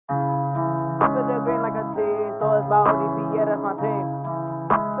Flip the green like a tea, so it's by ODP, yeah, that's my team.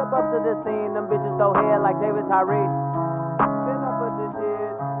 Step up to the scene, them bitches throw head like David Tyree. Been up with this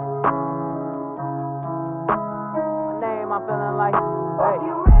shit. My name, I'm feeling like, hey.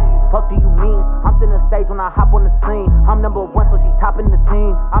 Fuck do you mean? I'm sitting the stage when I hop on the scene. I'm number one, so she topping the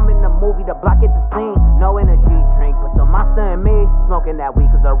team. I'm in the movie, the block at the scene. No energy drink, but the monster in me. Smoking that weed,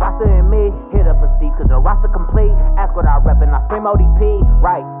 cause the roster in me. Hit up a Steve, cause the roster complete. Ask what I rep and I scream ODP.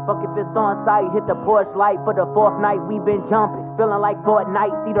 Right, fuck if it's on site. Hit the porch light for the fourth night. We been jumping. Feeling like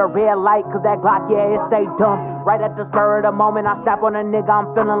Fortnite. See the red light, cause that Glock, yeah, it stay dumb. Right at the spur of the moment, I step on a nigga.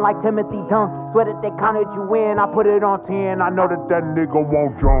 I'm feeling like Timothy Dunn. Swear that they counted you in. I put it on 10. I know that nigga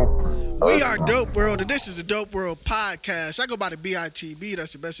won't jump. We are Dope World, and this is the Dope World Podcast. I go by the BITB,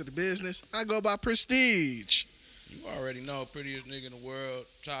 that's the best of the business. I go by Prestige. You already know, prettiest nigga in the world,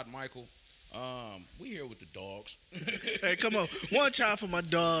 Todd Michael. We here with the dogs. Hey, come on. One time for my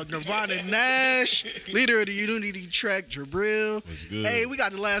dog, Nirvana Nash, leader of the Unity Track, Jabril. What's good? Hey, we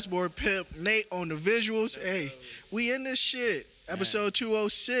got the last board pimp, Nate, on the visuals. Hey, we in this shit. Episode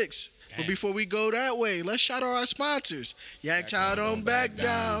 206. But before we go that way, let's shout out our sponsors. Yak Town Don't Back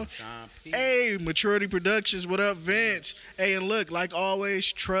Down. Hey, Maturity Productions, what up, Vince? Hey, and look, like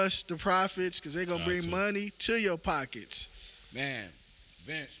always, trust the profits because they're going to bring money to your pockets. Man,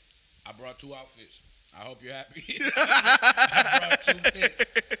 Vince, I brought 2 outfits. I hope you're happy. I brought 2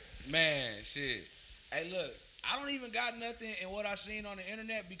 fits. Man, shit. Hey, look, I don't even got nothing in what I seen on the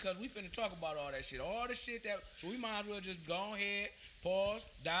internet because we finna talk about all that shit. All the shit that, so we might as well just go ahead, pause,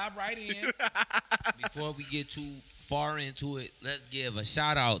 dive right in. Before we get too far into it, let's give a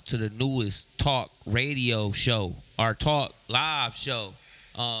shout out to the newest talk radio show, our talk live show.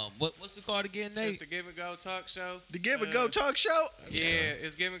 What's it called again, Nate? It's the Give and Go Talk Show. The Give and Go Talk Show? Yeah,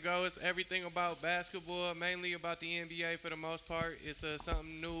 it's Give and Go. It's everything about basketball, mainly about the NBA for the most part. It's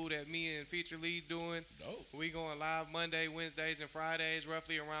something new that me and Feature Lead doing. Dope. We going live Monday, Wednesdays, and Fridays,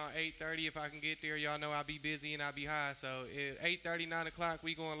 roughly around 8:30. If I can get there, y'all know I'll be busy and I'll be high. So at 8:30, 9 o'clock,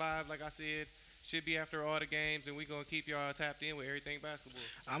 we going live, like I said. Should be after all the games, and we going to keep y'all tapped in with everything basketball.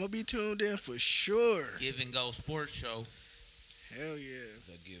 I'm going to be tuned in for sure. Give and Go Sports Show. Hell yeah.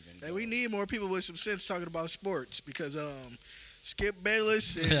 Hey, we need more people with some sense talking about sports because Skip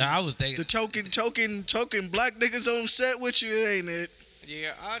Bayless and I was thinking the token black niggas on set with you, ain't it?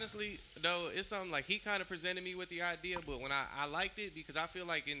 Yeah, honestly, though, it's something like he kind of presented me with the idea, but when I liked it because I feel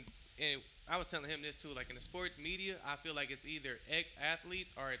like in I was telling him this too, like in the sports media, I feel like it's either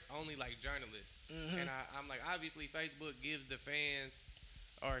ex-athletes or it's only like journalists. Mm-hmm. And I'm like, obviously Facebook gives the fans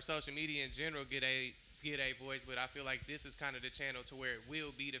or social media in general get a voice, but I feel like this is kind of the channel to where it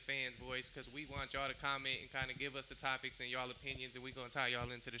will be the fans' voice because we want y'all to comment and kind of give us the topics and y'all opinions, and we're going to tie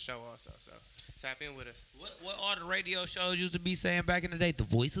y'all into the show also. So tap in with us. What all the radio shows used to be saying back in the day? The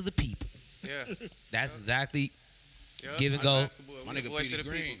voice of the people. Yeah. That's exactly Give and Go. My nigga voice Petey of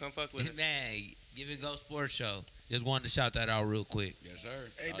the Green. people. Come fuck with us. Man, Give and Go Sports Show. Just wanted to shout that out real quick. Yes, sir.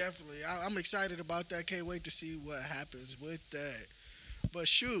 Hey, definitely. I'm excited about that. Can't wait to see what happens with that. But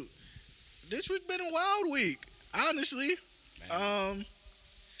shoot, this week been a wild week. Honestly,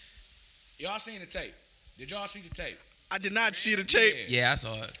 y'all seen the tape? Did y'all see the tape? I did not see the tape. Yeah, I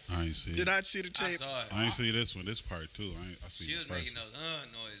saw it. I ain't see it. Did not see the tape. I saw it. I ain't see this one. This part too. I see She the was first making one. those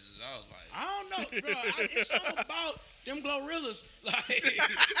noises. I was like, I don't know, bro. It's something about them Glorrillas. Like,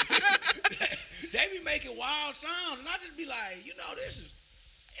 they be making wild sounds, and I just be like, this is,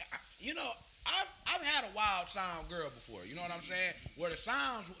 I've had a wild sound girl before. You know what I'm saying? Where the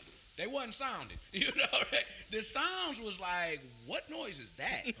sounds, they wasn't sounding. The sounds was like, what noise is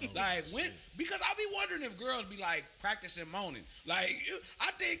that? Like because I be wondering if girls be like practicing moaning. Like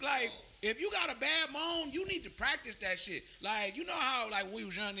I think like if you got a bad moan, you need to practice that shit. Like you know how like when we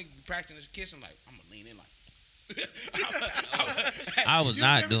was young, niggas be practicing this kissing. Like I'm gonna lean in like. I was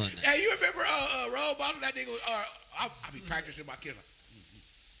not doing that. Hey, you remember Roll Boss? That nigga was, I be practicing my kiss.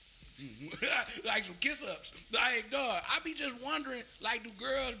 Like some kiss ups. Like, dog, I be just wondering, like, do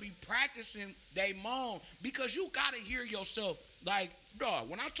girls be practicing they moan? Because you gotta hear yourself. Like, dog,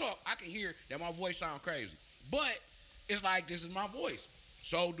 when I talk, I can hear that my voice sound crazy. But it's like, this is my voice.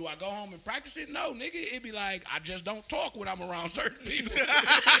 So do I go home and practice it? No, nigga. It be like, I just don't talk when I'm around certain people.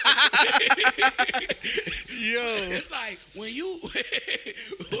 Yo. It's like, when you...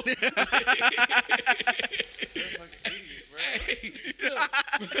 Hey,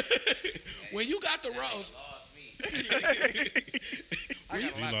 when you got the roast,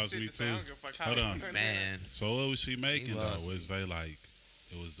 He lost me too. Hold on, man. So what was she making though? lost Was they like,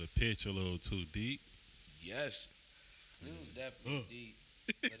 it was the pitch a little too deep? yes, it was definitely deep.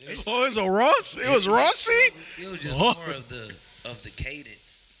 But Oh, it was a Ross? It was Rossi? It was just more of the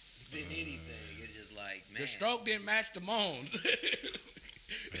cadence. than anything. It's just like, man. The stroke didn't match the moans.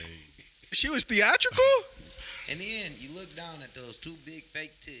 Hey, She was theatrical? And then you look down at those two big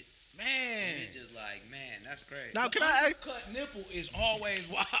fake tits. Man. And it's just like, man, that's crazy. Now, The undercut nipple is always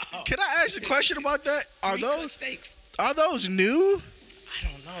wild. can I ask a question about that? Are Three-cut those steaks? new? I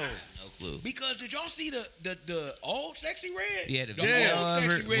don't know. I have no clue. Because did y'all see the old Sexy Red? Yeah, the The video old of her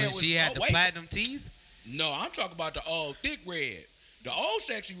Sexy Red when was, she had the wait. platinum teeth. No, I'm talking about the old thick red. The old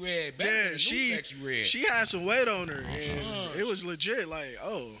Sexy Red better than Yeah, the new she Sexy Red. she had some weight on her, and it was legit. Like,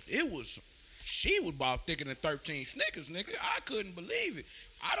 oh, She was about thicker than 13 Snickers, nigga. I couldn't believe it.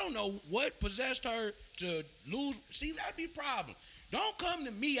 I don't know what possessed her to lose. See, that'd be a problem. Don't come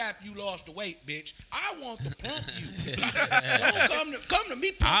to me after you lost the weight, bitch. I want to pump you. Don't come to me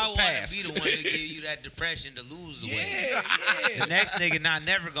I pump want the pass. to be the one to give you that depression to lose the weight. Yeah, The next nigga not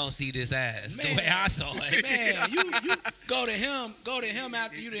never gonna see this ass Man. the way I saw it. Man, you go to him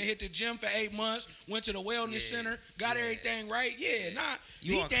after you done hit the gym for 8 months, went to the wellness center, got everything right. Yeah, nah.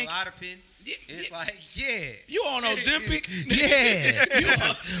 You he on think Klonopin? Yeah, It's yeah. like, yeah. You on Ozempic? Yeah. You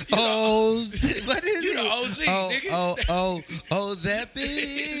on- What is You it? the OZ, oh, nigga.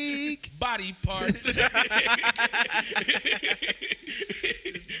 Ozempic. Body parts.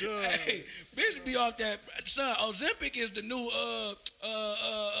 Hey, bitch be off that. Son, Ozempic is the new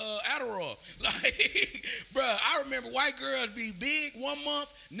Adderall. Like, bruh, I remember white girls be big 1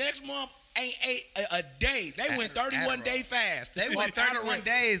 month, next month ain't ate a day. They went 31 Adderall. day fast. They went Off 31 Adderall.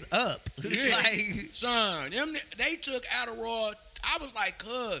 days up. Yeah. Like, Son, they took Adderall. I was like,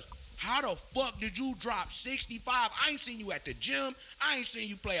 cuz, how the fuck did you drop 65? I ain't seen you at the gym. I ain't seen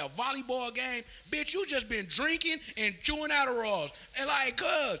you play a volleyball game. Bitch, you just been drinking and chewing Adderalls. And like,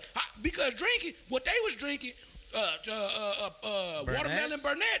 because drinking, what they was drinking, watermelon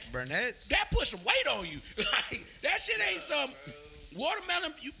Burnett's, that put some weight on you. Like, that shit ain't some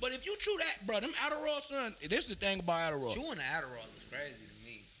watermelon. But if you chew that, bro, them Adderall, son, this is the thing about Adderall. chewing the Adderall is crazy to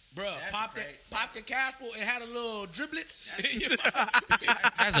me. Bro, That's pop the capsule, it had a little driblets.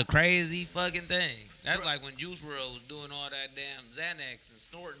 That's a crazy fucking thing. That's like when Juice WRLD was doing all that damn Xanax and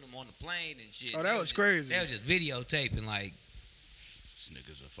snorting them on the plane and shit. Oh, that was crazy. They was just videotaping like, This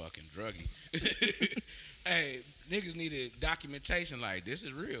nigga's a fucking druggie. Hey, niggas needed documentation like this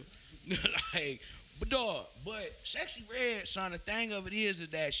is real. Like, but Sexy Red, son, the thing of it is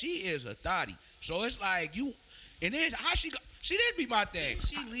that she is a thotty. So it's like you, and then how she go, see, that'd be my thing. did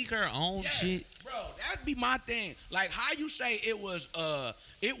she leak her own Yes, shit? bro, that'd be my thing. Like how you say it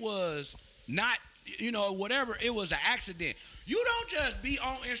was not, whatever, it was an accident. You don't just be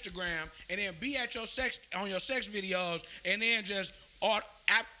on Instagram and then be at your sex videos and then just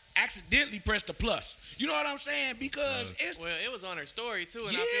accidentally press the plus. You know what I'm saying? Because it's Well, it was on her story too, and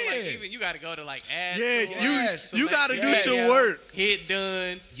I feel like Yeah. even you got to go to like ads. Yeah, Yes. you got to do Yes. some work. Hit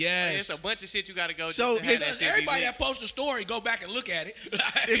done. yes. Like, it's a bunch of shit you got to go. So just to have that Because shit be everybody lit. that posts a story, go back and look at it.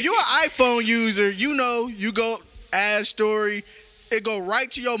 If you're an iPhone user, you know you go add story, it go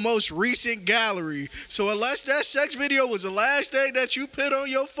right to your most recent gallery. So unless that sex video was the last thing that you put on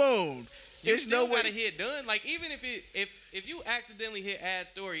your phone, You there's still no gotta way. hit done. Like even if you accidentally hit add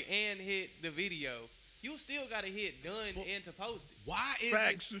story and hit the video, you still gotta hit done and to post it. Why is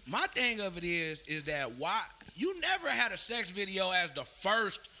Facts. it, my thing of it is that why you never had a sex video as the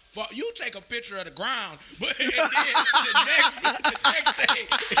first. You take a picture of the ground, but and then the next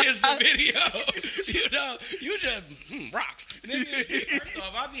thing is the video. You just rocks. Nigga. First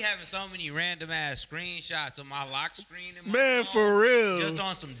off, I be having so many random ass screenshots of my lock screen in my Man, phone, for real. just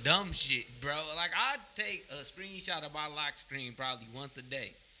on some dumb shit, bro. Like I take a screenshot of my lock screen probably once a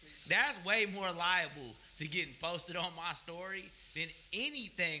day. That's way more liable to getting posted on my story than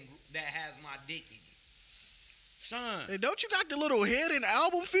anything that has my dick in it. Son, Hey, don't you got the little hidden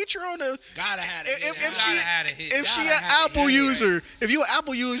album feature on the? gotta have it. If she an Apple user, if you an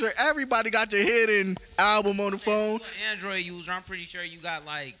Apple user, everybody got the hidden album on the phone. If you're an Android user, I'm pretty sure you got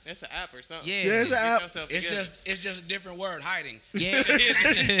like, That's an app or something. yeah, Yeah, it's an Get app. yourself It's together. just a different word, hiding. yeah,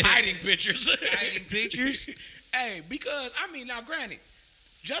 Hiding pictures. hiding pictures. Hey, because I mean, now granted,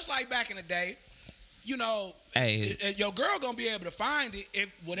 just like back in the day, Hey, your girl gonna be able to find it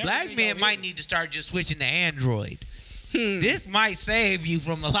if whatever. black men might need to start just switching to Android. Hmm. This might save you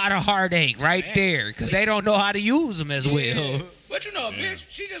from a lot of heartache right Man. there, because they don't know how to use them as well. But bitch,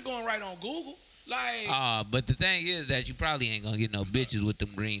 she just going right on Google. Like, But the thing is that you probably ain't gonna get no bitches with them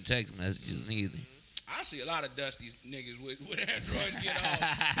green text messages neither. I see a lot of dusty niggas with Androids get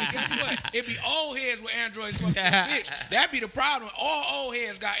off. And guess what? It be old heads with Androids fucking with a bitch. That be the problem. All old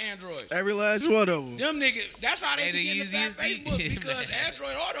heads got Androids. Every last one of them. Them niggas, that's how they They be the getting the fat easiest Facebook thing. because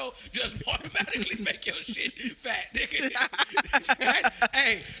Android Auto just automatically make your shit fat, nigga.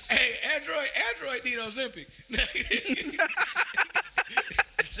 hey, Android need Ozempic.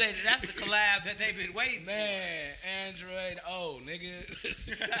 Say that's the collab that they've been waiting Man, Android nigga.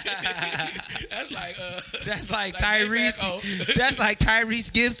 That's like That's like Maybach Tyrese. That's like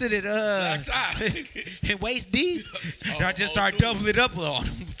Tyrese Gibson and Black Tie. and Waist Deep. I just start O2. doubling it up on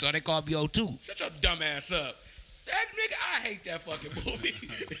them, so they call me O2. Shut your dumb ass up. That nigga, I hate that fucking movie.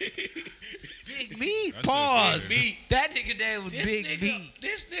 Big Meat. That shit Pause. fire. Meat. That nigga name was Big Meat.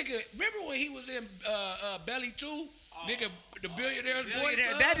 This nigga, remember when he was in Belly 2? Nigga, the Billionaire's Boys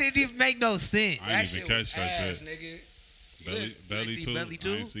Club? That didn't even make no sense. I didn't even catch that ass, shit. nigga. Belly, Listen, Belly see 2? Belly I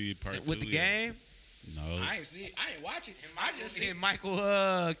 2? ain't see part With 2 the yet. game. No. I ain't see it. I ain't watch it. I just see And Michael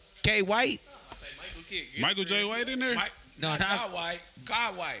K. White. Michael Kidd. Michael J. White in there? Mike, No, not not- Kyle White.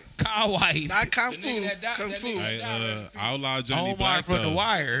 Kyle White. Kyle White. Not Kung The Fu. nigga that died- Kung that Fu. nigga- Hey, Outlaw Johnny Omar Black, from The though.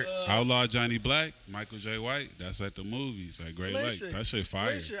 Wire. Outlaw Johnny Black, Michael J. White. That's at the movies at Great Lakes. Listen, That shit fire.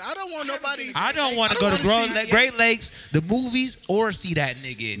 Listen, I don't want nobody. I don't want I to don't go to wanna see- Great Lakes, the movies, or see that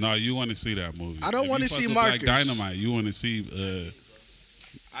nigga. No, you want to see that movie. I don't If wanna you fuck see with Black Marcus. Dynamite. You want to see.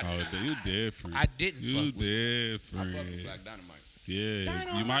 You different. I didn't You fuck with different. I fuck with Black Dynamite.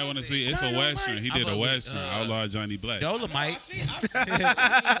 Yeah, you might want to see. It's a Dynamite. western. He I did fuck a with, western. Outlaw Johnny Black. I Dolomite. see. I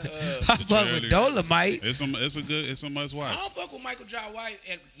I fuck with trailer. Dolomite. It's a must watch. don't fuck with Michael J. White.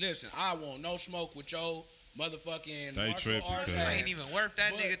 And listen, I want no smoke with your motherfucking They martial tripping, arts cuz. ass. Ain't even worth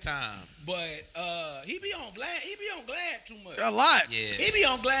that But- nigga time. But he be on Glad. He be on Glad too much. A lot. Yeah. He be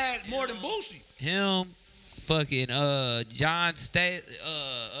on Glad more than Boosie. Him, fucking John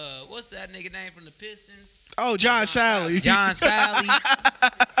what's that nigga name from the Pistons? Oh, John Sally. John Sally.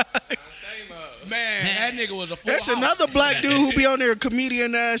 Man, that nigga was a full There's house. another black dude who be on there,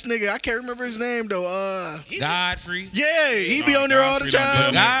 comedian ass nigga. I can't remember his name though. Godfrey. Yeah, he be Nah, on there all the Godfrey don't time.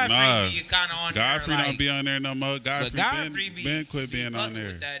 do that. Godfrey, Nah. you kind of on Godfrey there, don't be on there no more. Godfrey, But Godfrey been quit being on fucking there.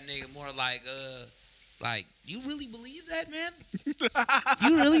 with that nigga more like you really believe that, man?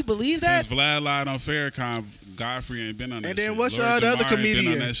 You really believe that? Since Vlad lied on Farrakhan, Godfrey ain't been on that And then shit. what's Lord the other Jamar ain't been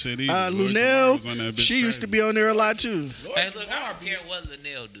comedian? on that shit either. Lord Jamar Lunel. was on that bitch She used to crazy. be on there a lot too. Lord Hey, look, I Jamar don't be- care what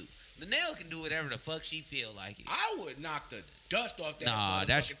Linnell do. Linnell can do whatever the fuck she feel like it. I would knock the dust off that. Nah,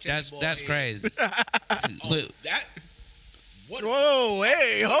 motherfucking tennis ball that's head. crazy. Oh, Look, that. What Whoa,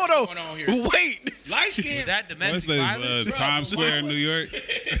 hey, hold going on. on here? Wait. Light is skin. that What's domestic this? violence? Bro, Times Square in New York.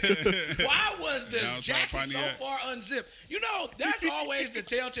 Why was the Downtown jacket so Pontiac. far unzipped? You know, that's always the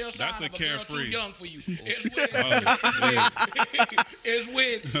telltale sign That's a of a girl carefree. too young for you. It's when, Oh, it's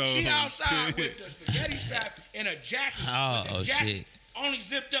when she Oh, outside with the spaghetti strap and a jacket. Oh, with the jacket shit. only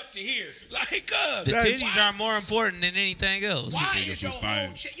zipped up to here. Like, The That's- titties are more important than anything else. why Nigga is your some whole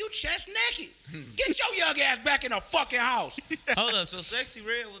science. you chest naked? Get your young ass back in the fucking house. Hold up, so Sexy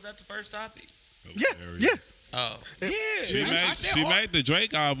Red was that the first topic? Yeah. Oh, Yeah, She made the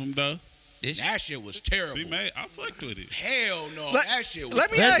Drake album though. did she? that shit was terrible. I fucked with it. Hell no, Let- that shit was.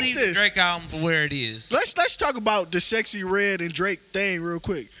 let me Let's ask leave the this. Drake album for where it is. Let's talk about the Sexy Red and Drake thing real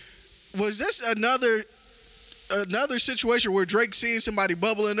quick. Was this another situation where Drake seeing somebody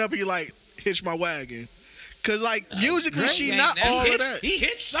bubbling up, he like hitch my wagon? Cause like musically, Drake she ain't not never all he of hit, that. he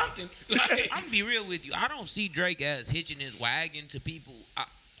hit something. Like, I'm gonna be real with you. I don't see Drake as hitching his wagon to people.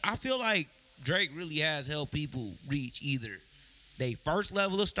 I feel like Drake really has helped people reach either they first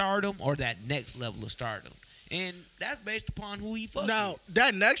level of stardom or that next level of stardom, and that's based upon who he fucks Now with.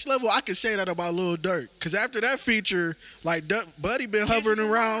 that next level, I could say that about Lil Durk. Cause after that feature, like Buddy been hovering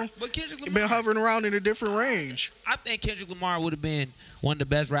Kendrick Lamar. around, But Kendrick been Lamar, hovering around in a different range. I think Kendrick Lamar would have been one of the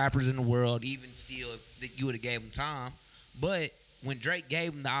best rappers in the world, even still, if you would have gave him time. But when Drake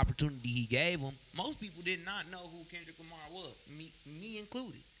gave him the opportunity he gave him, most people did not know who Kendrick Lamar was, me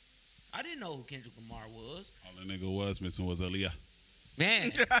included. I didn't know who Kendrick Lamar was. All the nigga was missing was Aaliyah.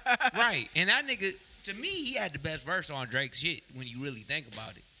 Man, right. And that nigga, to me, he had the best verse on Drake's shit when you really think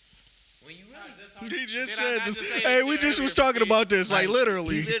about it. When you really He just Did I said not this. just say Hey, that we shit just was earlier? talking about this, like he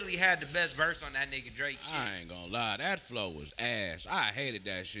literally. literally had the best verse on that nigga Drake shit. I ain't gonna lie, that flow was ass. I hated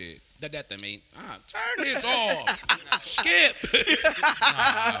that shit. That to me. Turn this off. Skip.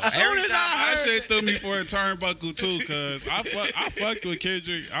 Every as time I That shit threw me for a turnbuckle too, cause I fucked with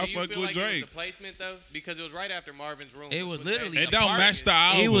Kendrick. I Do you fucked feel with like it was Drake. the placement though? Because it was right after Marvin's Room. It which was literally basically It don't part match of the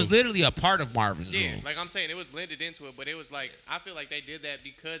album. It was literally a part of Marvin's Yeah, Room. like I'm saying, it was blended into it, but it was like I feel like they did that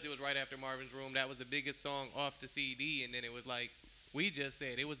because it was right after Marvin's Room. That was the biggest song off the CD, and then it was like we just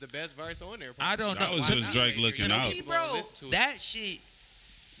said it was the best verse on there. I don't That know. was Why just not? Drake You're looking gonna out. keep people to Bro, listen to it. that shit.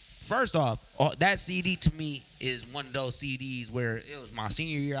 First off, that CD to me is one of those CDs where it was my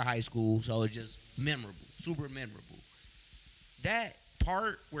senior year of high school, so it's just memorable, super memorable. That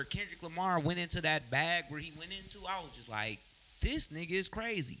part where Kendrick Lamar went into that bag where he went into, I was just like, this nigga is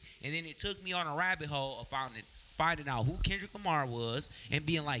crazy. And then it took me on a rabbit hole of finding out who Kendrick Lamar was and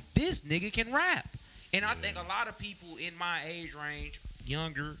being like, this nigga can rap. And I think a lot of people in my age range,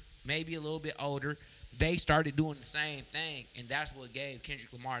 younger, maybe a little bit older, they started doing the same thing, and that's what gave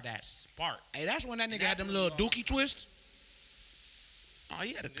Kendrick Lamar that spark. Hey, that's when that nigga had them little dookie twists. Oh,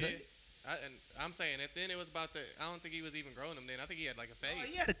 he had a cut. Yeah. I'm saying that then it was about the. I don't think he was even growing them then. I think he had like a fade. Oh,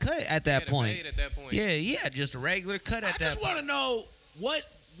 he had a cut at that point. At that point. Yeah, yeah, just a regular cut at that point. I just want to know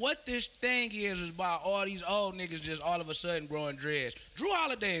what this thing is about all these old niggas just all of a sudden growing dreads. Drew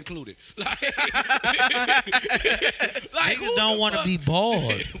Holiday included. Like niggas don't want to be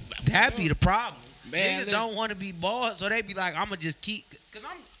bald. That be the problem. Man, niggas don't want to be bald, so they be like, I'm gonna just keep, cause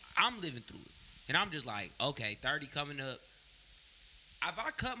I'm living through it, and I'm just like, okay, 30 coming up. If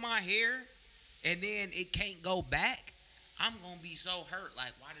I cut my hair and then it can't go back, I'm gonna be so hurt.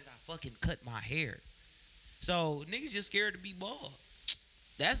 Like, why did I fucking cut my hair? So niggas just scared to be bald.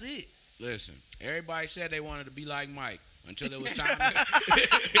 That's it. Listen, everybody said they wanted to be like Mike until it was time.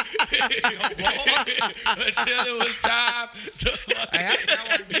 Until it was time to. Hey, I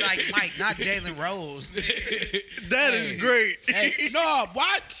want to be like Mike, not Jalen Rose. That is great. Hey, no,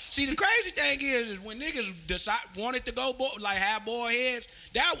 what? See, the crazy thing is when niggas wanted to go have boy heads,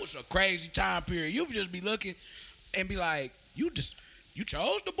 that was a crazy time period. You would just be looking and be like, you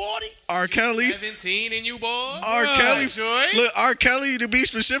chose the body? R. Kelly. 17 and you boy. R. Kelly. Joy. Look, R. Kelly, to be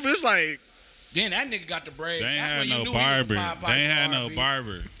specific, it's like, Then that nigga got the braids. They ain't That's had when you no knew barber. he was They ain't had no R&B.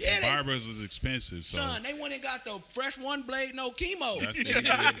 barber. Yeah, they- Barbers was expensive, so Son, they went and got the fresh one blade, no chemo. that's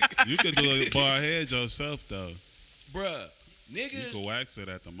you could do a bald head yourself though. Bruh, You niggas could wax it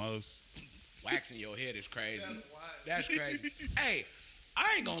at the most. waxing your head is crazy. That's crazy. Hey,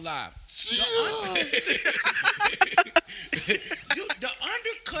 I ain't gonna lie. The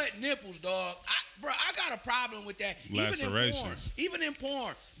undercut nipples, dog. I got a problem with that. Lacerations. Even in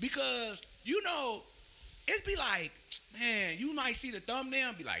porn, because it'd be like, man, you might see the thumbnail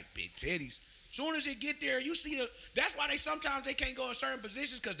and be like, big titties. Soon as it get there, you see that's why sometimes they can't go in certain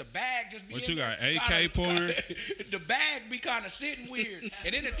positions because the bag just be What in you there, got, AK porn? The bag be kind of sitting weird,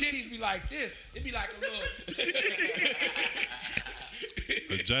 and then the titties be like this. It'd be like a little.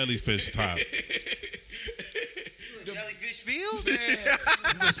 A jellyfish top. Jellyfish Field? Man.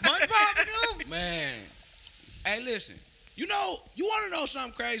 SpongeBob? Man. Hey, listen. You want to know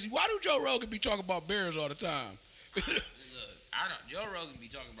something crazy? Why do Joe Rogan be talking about bears all the time? Look, Joe Rogan be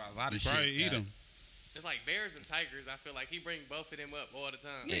talking about a lot You of shit. probably eat them. It's like bears and tigers. I feel like he bring both of them up all the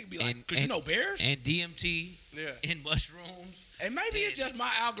time. Nigga be like, And- because you know bears? And DMT Yeah. and mushrooms. And maybe it's just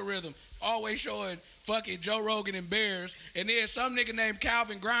my algorithm always showing fucking Joe Rogan and bears, and then some nigga named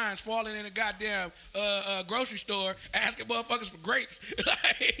Calvin Grimes falling in a goddamn grocery store asking motherfuckers for grapes.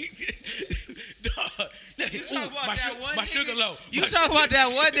 Like, dog, You talk about that one my nigga- sugar low. You talk about that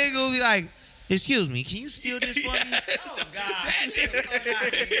one nigga who be like, excuse me, can you steal this for me? Oh, God. Get the fuck out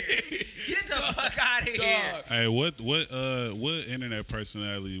of here. Get the fuck out of here. Dog. Hey, what internet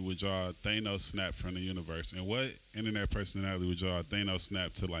personality would y'all Thanos snap from the universe? And what internet personality would y'all Thanos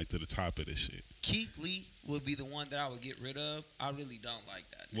snap to the top of this shit? Keith Lee would be the one that I would get rid of. I really don't like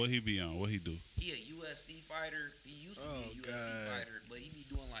that. What he be on? What he do? He a UFC fighter. He used to be a UFC God. fighter, but he be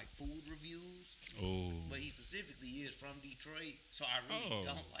doing like food reviews. Oh, But he specifically is from Detroit, so I really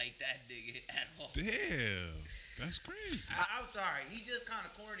don't like that nigga at all. damn, that's crazy. I'm sorry, he just kind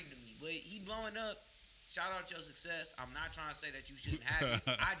of corny to me, but he blowing up. Shout out your success. I'm not trying to say that you shouldn't have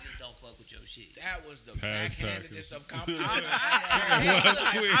it. I just don't fuck with your shit. That was the Taz backhandedness of I'm compliment.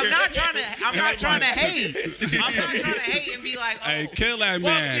 not trying to hate. I'm not trying to hate and be like, oh, Hey, kill that fuck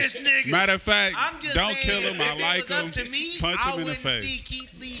man. this nigga. Matter of fact, I'm just don't saying, kill him. if I it like was him. up to me, Punch I him in the wouldn't see face.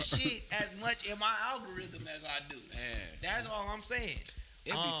 Keith Lee's shit as much in my algorithm as I do. Man, That's all I'm saying.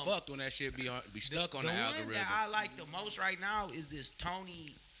 it'd be fucked when that shit be stuck on the one algorithm. that I like the most right now is this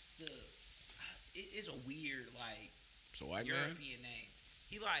Tony. It's a weird So white man? European name.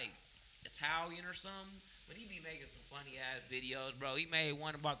 He like Italian or something, but he be making some funny ass videos, bro. He made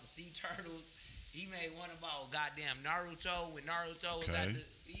one about the sea turtles. He made one about goddamn Naruto when Naruto was at Okay. the.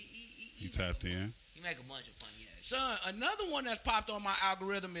 You tapped in. He make a bunch of funny ass. Son, another one that's popped on my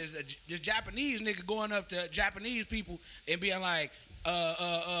algorithm is this Japanese nigga going up to Japanese people and being like,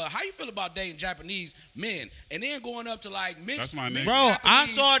 how you feel about dating Japanese men? And then going up to like mixed. That's my nigga. Bro, I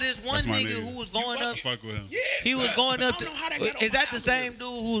Japanese- saw this one That's my nigga nigga. who was going up. I fuck with him. Yeah, He was bruh. going I up don't to. know how that got on Is my that the same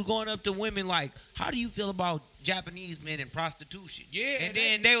algorithm. dude who was going up to women like, how do you feel about Japanese men in prostitution? Yeah, And and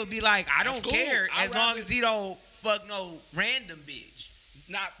then they would be like, I That's don't cool. care I'd as long rather- as he don't fuck no random bitch.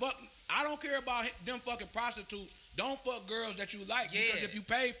 Not fuck. I don't care about them fucking prostitutes. Don't fuck girls that you like because Yeah. if you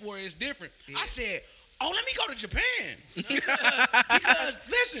pay for it, it's different. Yeah. I said, Oh, let me go to Japan. Because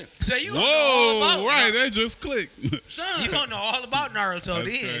listen, So you gonna know all Whoa, about right, that just clicked. son, You gonna know all about Naruto That's then.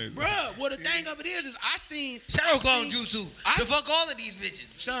 crazy. bruh. Well, the thing of it is I seen Shadow I Clone seen- Jutsu. I To s- fuck all of these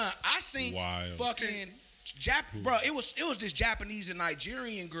bitches. Son, I seen Wild. fucking bro. It was this Japanese and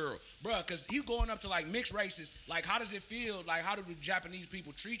Nigerian girl, bro. Because you going up to like mixed races. Like, how does it feel? Like, how do the Japanese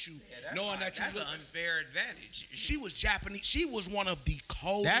people treat you, knowing that you that's look? an unfair advantage. She was Japanese. She was one of the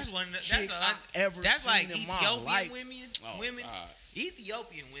coldest That's one. That's chicks I've ever That's seen like in my Ethiopian life. women. God.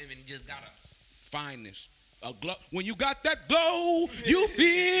 Ethiopian women just got a. Fineness. A glow. When you got that glow, you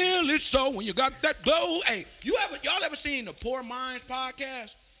feel it so. When you got that glow, hey, y'all ever seen the Poor Minds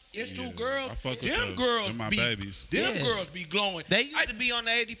podcast? It's two Yeah, girls. I fuck with Them those. girls Them my be babies. them Yeah. girls be glowing. They used to be on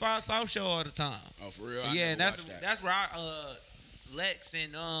the 85 South show all the time. Oh, for real? Yeah, that's where I, Lex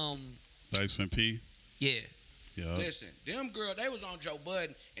and Lex and P. yeah. Yeah, Listen, them girls, they was on Joe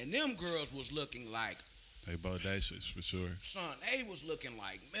Budden, and them girls was looking like, they bodacious for sure. son, they was looking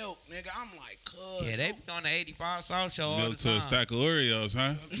like milk, nigga. I'm like, cuz. Yeah, they be on the 85 South show all Milk the to time. a stack of Oreos,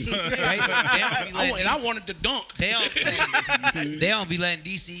 huh? I wanted to dunk. They don't be letting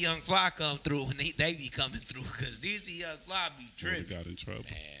DC Young Fly come through when they be coming through because DC Young Fly be Would've tripping. got in trouble.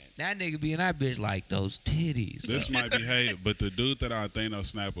 That nigga be in that bitch like those titties. This might be hate, but the dude that I think I'll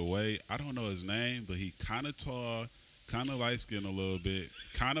snap away, I don't know his name, but he kind of tall, kind of light skinned a little bit,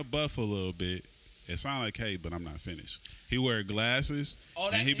 kind of buff a little bit. It sounds like hate, but I'm not finished. He wear glasses,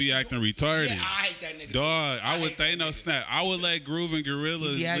 and he be acting retarded. Yeah, I hate that nigga. Dog, too. I would hate that think no nigga. snap. I would let Groove and Gorilla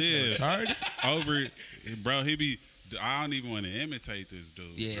He acting live retarded? over, bro. He be. I don't even want to imitate this dude.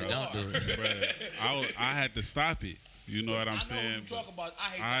 Yeah, bro. don't do it. Bro, I had to stop it. You know what I'm I know saying? what you talk about. I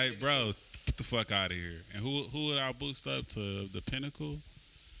hate All that right, nigga bro, too. get the fuck out of here. And who would I boost up to the pinnacle?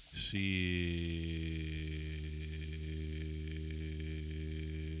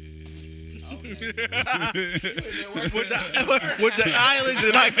 with the islands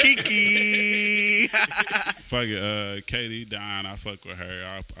and Ikiki. Fuck it, Katie Don. I fuck with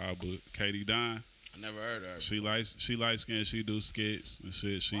her. I'll boost Katie Don. I never heard of her. She light skinned. She do skits and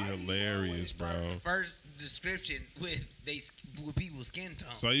shit. She hilarious, bro. First description with people's skin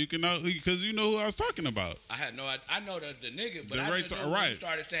tone. So you can know because you know who I was talking about. I had no idea. I know the nigga, but The I right- didn't know when right. you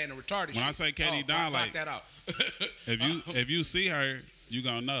started saying the retarded When I shit. say Katie Don, block like- that out. If you see her, you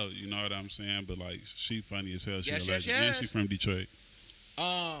gonna know. You know what I'm saying? But like, she funny as hell. She Yes, a yes, legend. And yes. she from Detroit.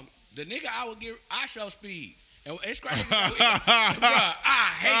 The nigga I show speed. And it's crazy. Bruh,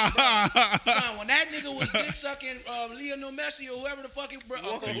 I hate bro. Son, when that nigga was dick sucking Lionel Messi or whoever the fuck it,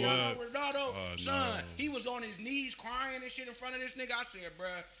 Cristiano Ronaldo, Oh, son, no. he was on his knees crying and shit in front of this nigga. I said, bruh,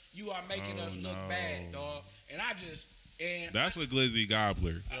 you are making Oh, us look no. bad, dog. And That's a Glizzy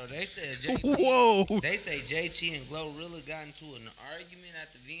Gobbler. Bro, they said JT, Whoa. they say JT and Glorilla got into an argument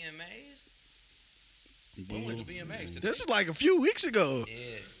at the VMAs. when was the VMAs? This was like a few weeks ago.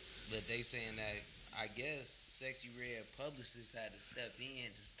 Yeah, but they saying that I guess Sexy Red publicists had to step in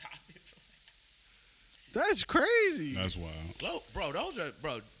to stop it from. That's crazy. That's wild. Bro, those are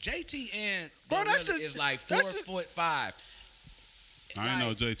JT and Bro, that's Glorilla the- is like that's 4'5". I didn't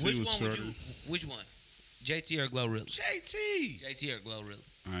know JT Which was one would shorter. you? Which one? JT or Glorilla? JT. JT or Glorilla?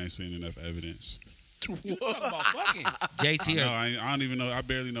 I ain't seen enough evidence. You talking about fucking JT No, or I don't even know. I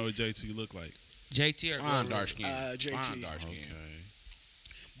barely know what JT look like. JT or fine Glorilla? dark skin. JT. Fine dark skin. Okay.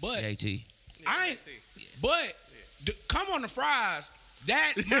 But JT. I ain't. But come on the fries.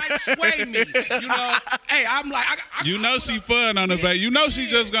 That might sway me. You know. Hey, I'm like. I You know she fun on the back. You know she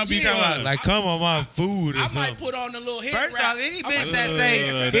just gonna be Yeah. fun. Like, come on my food or I something. might put on the little head First wrap. off, any I'm bitch like, that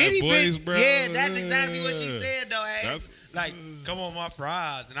say, that any voice, bitch, bro. yeah, that's exactly what she said though. Hey, That's- like, come on my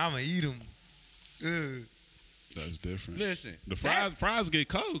fries and I'ma eat them. That's different. Listen, The fries get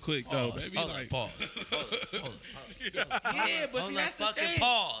cold quick though, baby. Like, Pause. yeah, but see that's the fucking thing.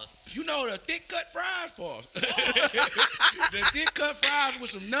 pause. You know the thick cut fries, pause. The thick cut fries with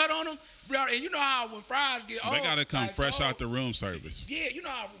some nut on them, bro. And you know how when fries get old, they gotta come like, fresh old, out the room service. Yeah, you know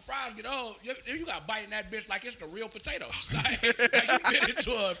how when fries get old, you got to bite in that bitch like it's the real potato. like you bit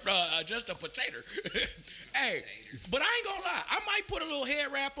into just a potato. Hey, but I ain't gonna lie. I might put a little head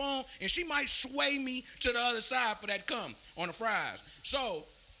wrap on, and she might sway me to the other side for that cum on the fries. So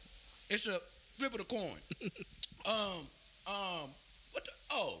it's a flip of the coin. What the?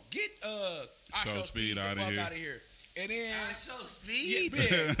 Oh, get I Show Speed the outta fuck here. out of here. And then So speed.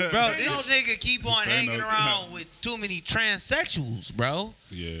 yeah, Bro, They this nigga keep on They hanging know- around with too many transsexuals, bro.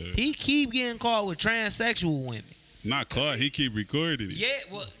 Yeah. He keep getting caught with transsexual women. Not caught. He keep recording it. Yeah,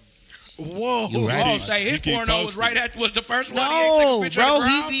 well, Whoa. You right. Oh, say his He keep porno was posting. right at was the first one. He ain't take a no, picture of bro, the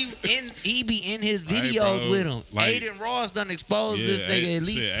ground. he be in his Hey, videos bro, with him. like- Aiden Ross done exposed Yeah, this nigga at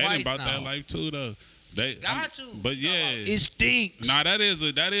least shit, twice Aiden about now. that life too though. Got to. But yeah, It stinks. nah, that is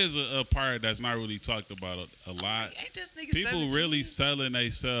a part that's not really talked about a lot. Ain't this nigga People 17? really selling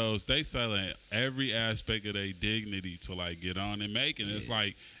themselves. They selling every aspect of their dignity to like get on and make it. It's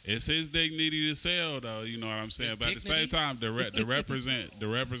like it's his dignity to sell though. You know what I'm saying? His but at the same dignity? time, the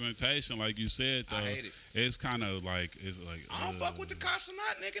representation, like you said though, I hate it. it's kind of like it's like. I don't fuck with the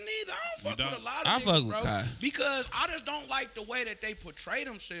Casanat nigga neither. I don't fuck don't? with a lot of I niggas, fuck with bro. Kai. Because I just don't like the way that they portray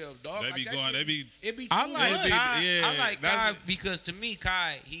themselves, dog. They Like, be that going. shit They be. It be too I like much. Kai. yeah, I like that's Kai what- because to me,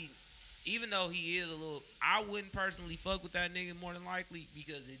 Kai, even though he is a little, I wouldn't personally fuck with that nigga more than likely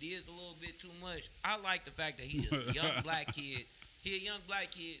because it is a little bit too much. I like the fact that he's a young black kid. He a young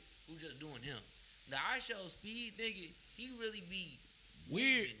black kid who just doing him. The I Show Speed nigga, he really be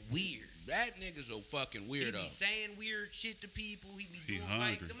Weird. weird. That nigga's a fucking He weirdo. be saying weird shit to people. He be He doing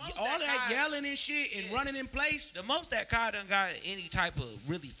like hungry. the most All that Kai- yelling and shit and Yeah. running in place. The most that Kai done got any type of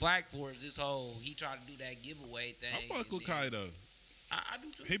really flack for is this whole he tried to do that giveaway thing. I fuck and with then- Kai though. I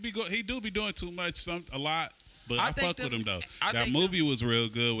do too. He do be doing too much, a lot. But I I think fuck with them- him though. I That think movie was real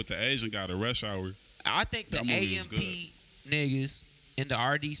good with the Asian guy, the Rush Hour. I think the That movie was AMP niggas and the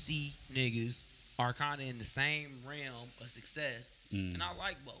RDC niggas are kind of in the same realm of success, Mm. and I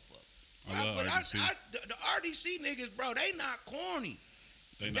like both of them. I love But RDC. the RDC niggas, bro, they not corny.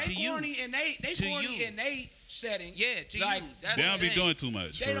 They They not. To you. corny and they To corny you. in they setting. Yeah, to Like, you. That's They the don't be thing. doing too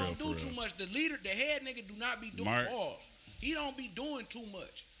much. They for don't real, do for too real. much. The leader, the head nigga, do not be doing Mark. balls. He don't be doing too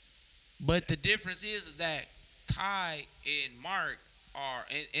much. But the difference is that Kai and Mark are,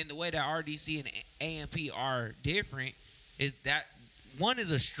 and the way that RDC and AMP are different, is that one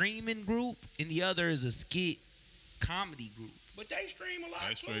is a streaming group and the other is a skit comedy group. But they stream a lot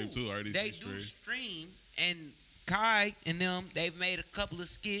I stream too. RDC They stream. do stream, and Kai and them, they've made a couple of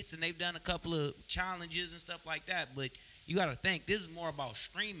skits and they've done a couple of challenges and stuff like that. But you got to think, this is more about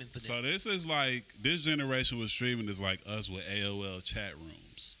streaming for them. So this is like this generation with streaming is like us with AOL chat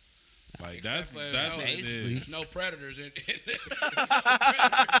rooms. Like Except that's for what it basically. is. No predators in predators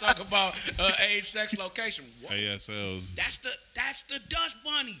talk about age, sex, location. Whoa. ASLs. That's the dust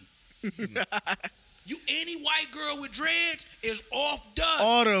bunny. You any white girl with dreads is off dust.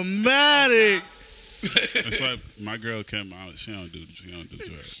 Automatic. It's like my girl Kim. She don't do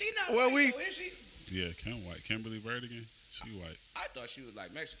drugs. She not Well, white, we- though, is she? Yeah, Kim white. Kimberly Vertigan. She white. I thought she was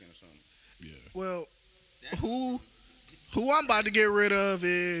like Mexican or something. Yeah. Well, who I'm about to get rid of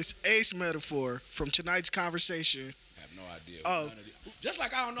is Ace Metaphor from tonight's conversation. I have no idea. Oh. None of these, just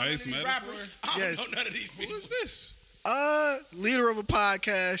like I don't know none Ace of these Metaphor? rappers. I don't Yes. know none of these Who people. is this? Leader of a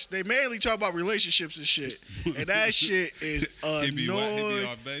podcast. They mainly talk about relationships and shit, and that shit is He be white. He be annoying,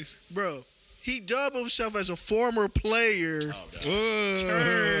 off base. bro. He dubbed himself as a former player.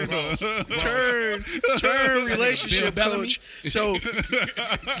 Turn relationship Bill Bellamy? coach. So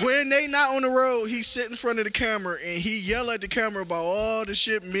when they not on the road, he sit in front of the camera and he yell at the camera about all the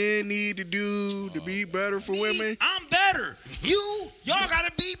shit men need to do to be better for women. I'm better. Y'all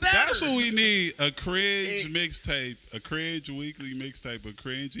gotta be better. That's what we need. A cringe mixtape. A cringe weekly mixtape of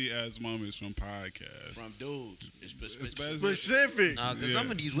cringy ass moments from podcasts. From dudes. It's Especially- Specific. Nah, 'cause Yeah.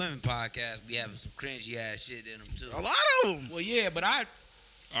 some of these women podcasts be having some cringy ass shit in them too. A lot of them. Well, yeah, but I'll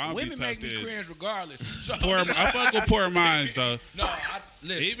be women make tapped me in. cringe regardless. So, I fuck with poor minds though. no,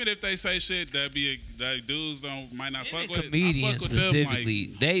 listen. Even if they say shit that dudes might not fuck Women with, I comedians fuck with them, specifically,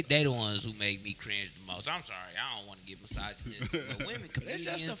 they the ones who make me cringe the most. I'm sorry, I don't want to get misogynistic, but women It's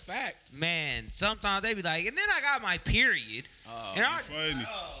comedians, just a fact. man, sometimes they be like, and then I got my period, and I, funny.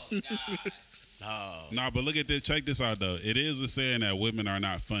 oh god, Nah, but look at this. Check this out though. It is a saying that women are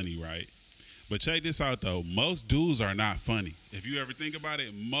not funny, right? But check this out though. Most dudes are not funny. If you ever think about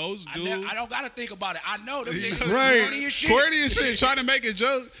it, most dudes. I don't gotta think about it. I know them niggas Right. corny as shit. Corny and shit, trying to make a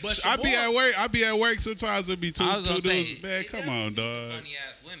joke. But some I be more- at work. I be at work. Sometimes it be two I was gonna dudes. say, Man, come on, dog. funny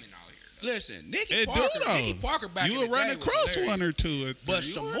ass women out here. Though. Listen, Nikki It Parker. do though. Nikki Parker back you in will the run day was across hilarious. one or two. or But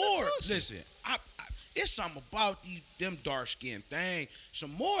three. some You will run more. across them. Listen, it's something about them dark skinned thing.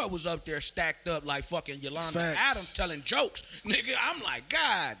 Some more was up there stacked up like fucking Yolanda Facts. Adams telling jokes, nigga. I'm like,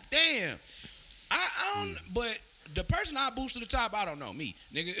 God damn. I don't. But the person I boost to the top, I don't know me,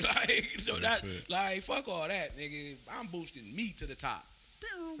 nigga. Like fuck all that, nigga. I'm boosting me to the top.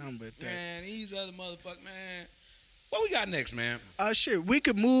 I'm with that. Man, these other motherfuckers, man. What we got next, man? Shit, we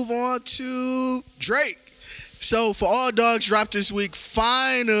could move on to Drake. So for All Dogs dropped this week,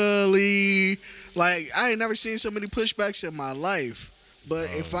 finally. Like I ain't never seen so many pushbacks in my life, but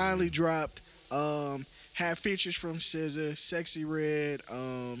it finally dropped. Had features from SZA, Sexy Red,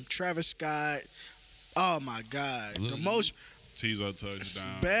 Travis Scott. Oh my God, the most Tizo touchdown.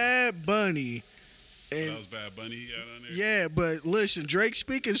 Bad Bunny. That And was Bad Bunny he got on there. yeah, but listen, Drake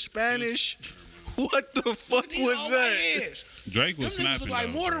speaking Spanish. What the fuck These was old that? heads. Drake Them was niggas snapping. look like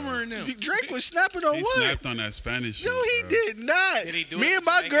though, Mortimer bro. and them. Drake was snapping on He what? snapped on that Spanish No, shit. he bro. did not. Did he do Me it and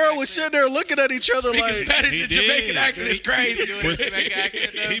my with girl Jamaican was sitting accent? there looking at each other Speaking like, Spanish He and did. Jamaican accent is crazy. Doing the Jamaican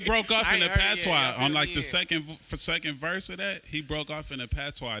accent, though? He broke off I in the ain't heard it yet. patois Y'all on fill like me the in. second verse of that. He broke off in the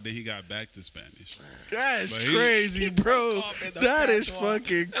patois, then he got back to Spanish. that's But he- crazy, bro. off in the That is patois.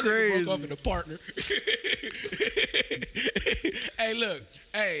 fucking That nigga crazy. broke up in the partner. Hey, look.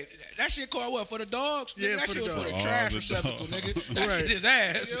 Hey, that shit called what? For the dogs? Yeah, Nigga, that for shit the was for the dogs. trash Oh, the receptacle, dog. nigga. That Right. shit is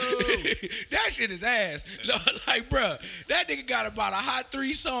ass. That shit is ass. No, like, bruh, that nigga got about a hot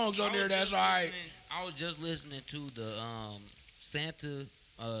 3 songs on there that's all right. I was just listening to the Santa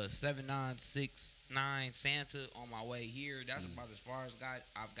 7969 Santa on my way here. That's about as far as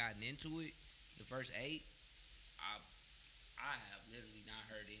I've gotten into it. The first 8, I have literally not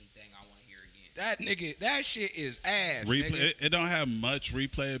heard anything I want to hear again. That nigga, that shit is ass. Replay, nigga. it don't have much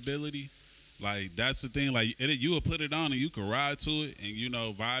replayability. Like that's the thing. Like you will put it on and you can ride to it and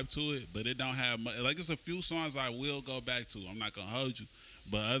vibe to it, but it don't have much. Like it's a few songs I will go back to. I'm not gonna hold you,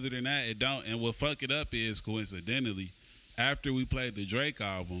 but other than that, it don't. And what fuck it up is coincidentally, after we played the Drake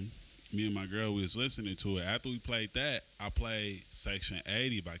album, me and my girl we was listening to it. After we played that, I played Section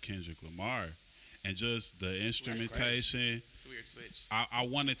 80 by Kendrick Lamar, and just the instrumentation. It's a weird switch. I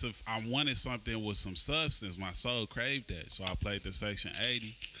wanted something with some substance. My soul craved that, so I played the Section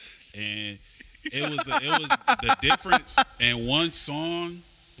 80, and it was the difference in one song.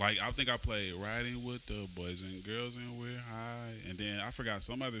 Like I think I played "Riding with the Boys and Girls and We're High," and then I forgot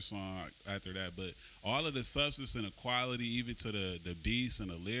some other song after that. But all of the substance and the quality, even to the beats and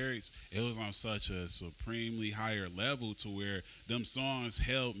the lyrics, it was on such a supremely higher level to where them songs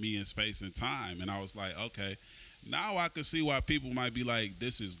held me in space and time, and I was like, okay. Now I can see why people might be like,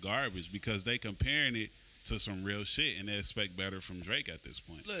 this is garbage, because they comparing it to some real shit and they expect better from Drake at this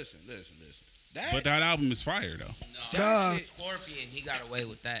point. Listen. But that album is fire, though. No, Duh. that shit, Scorpion, he got away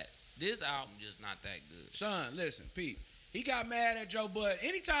with that. This album just not that good. Son, listen, Pete. He got mad at Joe Bud.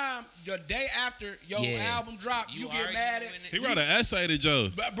 Anytime the day after your Yeah. album dropped, you get arguing mad at. it. He wrote an essay to Joe.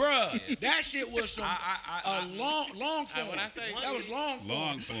 But bruh, that shit was some I- long form. when I say- that was long form.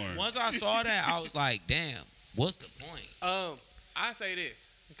 Long form. Once I saw that, I was like, damn, what's the point? I say this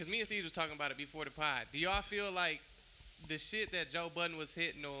because me and Steve was talking about it before the pod. Do y'all feel like the shit that Joe Budden was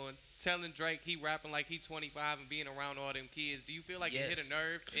hitting on, telling Drake he rapping like he 25 and being around all them kids? Do you feel like Yes. it hit a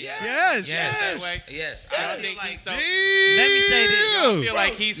nerve? yes. That way? Yes. Y'all I feel think like, he's so? let me say this. I feel Bro,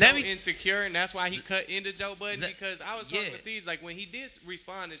 like he's let so me- insecure, and that's why he cut into Joe Budden. Let- Because I was talking yeah. to Steve, like when he did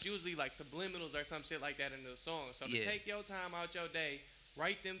respond, it's usually like subliminals or some shit like that in the song. So to Yeah. take your time out your day,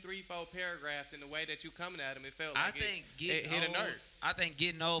 write them 3-4 paragraphs in the way that you coming at him, it felt I like think it getting hit a old, nerve. I think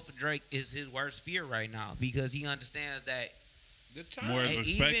getting old for Drake is his worst fear right now because he understands that The time. More as and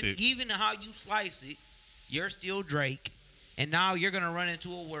expected. even how you slice it, you're still Drake, and now you're gonna run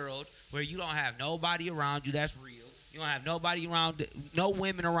into a world where you don't have nobody around you that's real. You don't have nobody around, no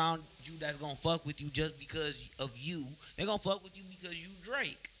women around you that's gonna fuck with you just because of you. They're gonna fuck with you because you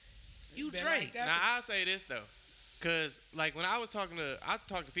Drake. You Been Drake. like that. Now I'll say this though, cause like when I was talking to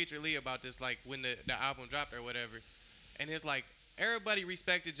Feature Lee about this, like when the album dropped or whatever, and it's like everybody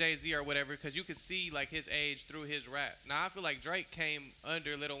respected Jay-Z or whatever, cause you could see like his age through his rap. Now I feel like Drake came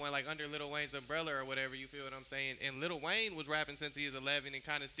under Lil Wayne, like under Lil Wayne's umbrella or whatever. You feel what I'm saying? And Lil Wayne was rapping since he was 11 and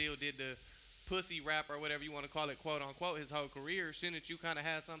kind of still did the pussy rap or whatever you want to call it, quote unquote, his whole career. Shouldn't you kind of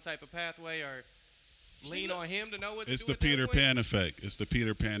have some type of pathway or lean on him to know what to It's do the at that Peter point? Pan effect. It's the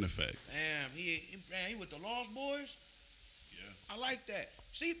Peter Pan effect. Damn, he with the Lost Boys. Yeah. I like that.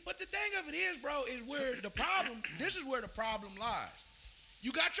 See, but the thing of it is, bro, is where the problem. This is where the problem lies.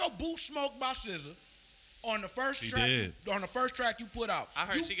 You got your boot smoked by SZA on the first She track. did. On the first track you put out. I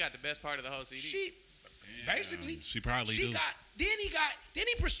heard You- she got the best part of the whole CD. She basically. She probably do. Then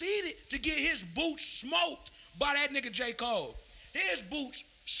he proceeded to get his boots smoked by that nigga J. Cole. His boots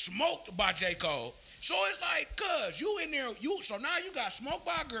smoked by J. Cole. So it's like, cuz you in there, so now you got smoked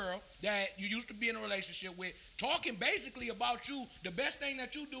by a girl that you used to be in a relationship with, talking basically about you. The best thing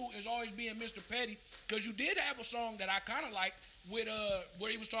that you do is always being Mr. Petty, because you did have a song that I kind of liked with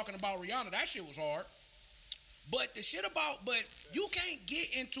where he was talking about Rihanna. That shit was hard. But you can't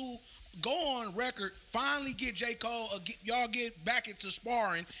get into, go on record, finally get J. Cole, y'all get back into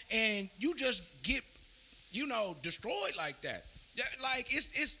sparring, and you just get, destroyed like that. Like,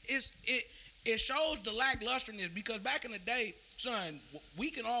 it shows the lacklusterness, because back in the day, son, we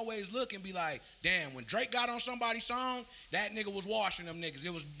can always look and be like, damn, when Drake got on somebody's song, that nigga was washing them niggas.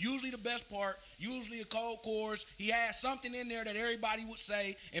 It was usually the best part, usually a cold chorus. He had something in there that everybody would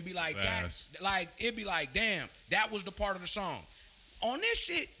say and be like, Fast. it'd be like, damn, that was the part of the song. On this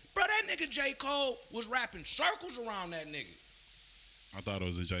shit, Bro, that nigga J. Cole was rapping circles around that nigga. I thought it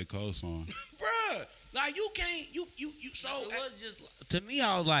was a J. Cole song. Bruh, like you can't, so. It was just to me.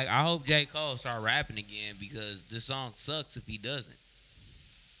 I was like, I hope J. Cole start rapping again because this song sucks if he doesn't.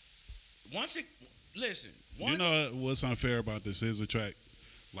 Once, You know what's unfair about the SZA track?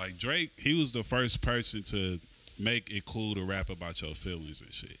 Like Drake, he was the first person to make it cool to rap about your feelings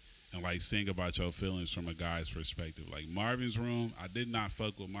and shit. And like sing about your feelings from a guy's perspective. Like Marvin's Room, I did not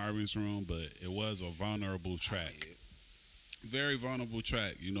fuck with Marvin's Room, but it was a vulnerable track. Very vulnerable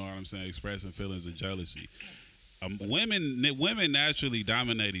track, you know what I'm saying? Expressing feelings of jealousy. Women naturally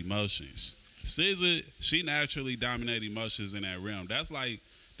dominate emotions. SZA, she naturally dominate emotions in that realm. That's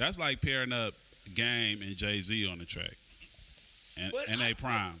like pairing up Game and Jay-Z on the track. And they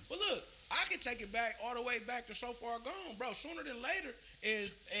prime. But look, I can take it back all the way back to So Far Gone, bro. Sooner Than Later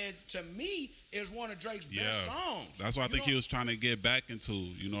is, and to me, is one of Drake's best songs. That's what I think he was trying to get back into.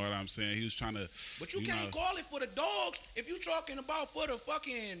 You know what I'm saying? He was trying to. But you can't call it for the dogs if you talking about for the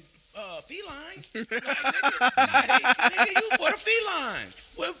fucking felines. Nigga, you for the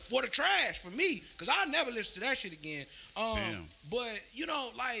felines. Well, for the trash, for me. Because I'll never listen to that shit again. Damn. But, you know,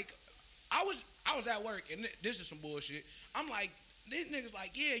 like, I was at work, and this is some bullshit. I'm like, these niggas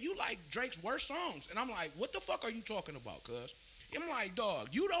like, yeah, you like Drake's worst songs. And I'm like, what the fuck are you talking about, cuz? I'm like, dog,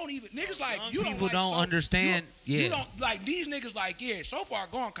 you don't even, niggas like, you don't people like don't understand. You don't, like, these niggas like, yeah, So Far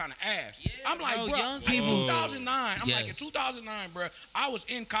Gone kind of ass. Yeah, I'm like, bro, young in people. 2009, I'm like, in Yes. 2009, bro, I was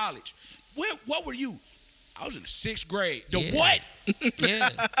in college. What were you? I was in the 6th grade. The Yeah. what? Yeah.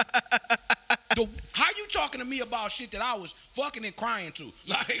 How you talking to me about shit that I was fucking and crying to?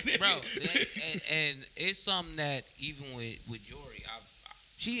 Like, Bro, and it's something that even with Yori,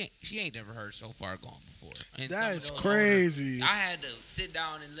 she ain't never heard So Far Gone before. And some of That's those crazy. I had to sit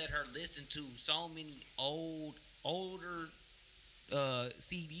down and let her listen to so many older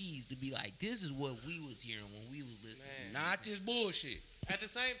CDs to be like, this is what we was hearing when we was listening. Man. Not this bullshit. At the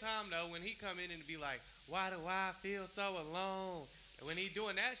same time, though, when he come in and be like, why do I feel so alone? And when he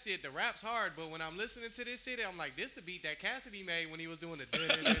doing that shit, the rap's hard. But when I'm listening to this shit, I'm like, this the beat that Cassidy made when he was doing the.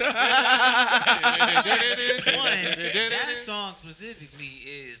 That song specifically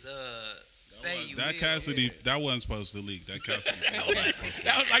is Say You That Will. Cassidy, that wasn't supposed to leak. That Cassidy.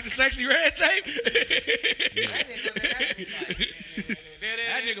 That was like the Sexy Red tape.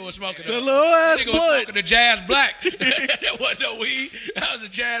 That nigga was smoking The little ass nigga was blunt. smoking the Jazz Black. That wasn't no weed. That was a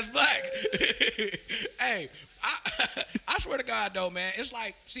Jazz Black. Hey, I swear to God though, man, it's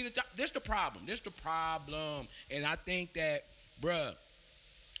like, see, this the problem. This the problem, and I think that, bruh,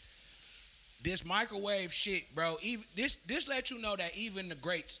 this microwave shit, bro. Even this lets you know that even the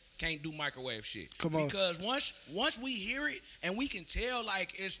greats can't do microwave shit. Come on. Because once we hear it and we can tell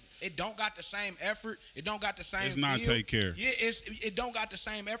like it don't got the same effort, it don't got the same. It's not feel. Take Care. Yeah, it don't got the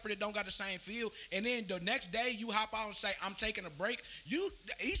same effort, it don't got the same feel. And then the next day you hop out and say I'm taking a break.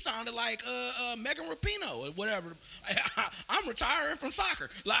 He sounded like Megan Rapinoe or whatever. I'm retiring from soccer.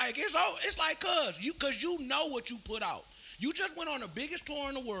 Like it's like cause you know what you put out. You just went on the biggest tour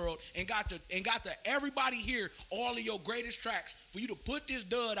in the world and got to everybody hear all of your greatest tracks for you to put this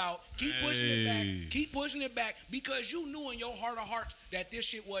dud out. Keep pushing it back because you knew in your heart of hearts that this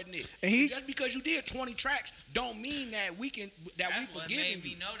shit wasn't it. And just because you did 20 tracks don't mean that we forgive What made you.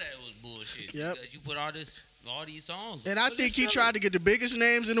 me know that it was bullshit. Yep. Because you put all these songs. And I think he tried to get the biggest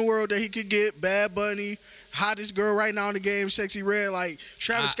names in the world that he could get. Bad Bunny, hottest girl right now in the game, Sexy Red, like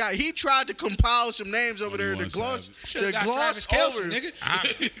Travis Scott. He tried to compile some names over there to gloss Kelce, over,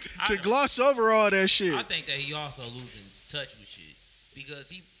 nigga. to gloss over all that shit. I think that he also losing touch with shit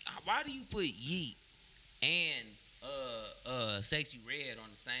because why do you put Yeet and Sexy Red on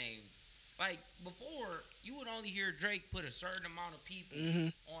the same? Like before, you would only hear Drake put a certain amount of people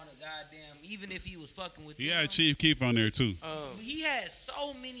on a goddamn, even if he was fucking with He them. had Chief Keef on there too. He had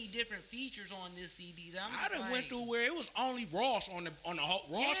so many different features on this CD that I done went through where it was only Ross on the whole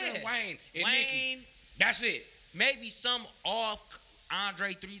Ross and Wayne and Wayne, Nicki. That's it. maybe some off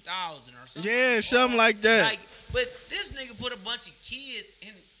Andre 3000 or something. Yeah, something like that. But this nigga put a bunch of kids in.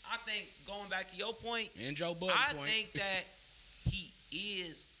 I think going back to your point, And Joe Budden I point. think that he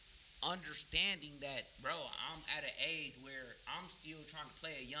is understanding that, bro, I'm at an age where I'm still trying to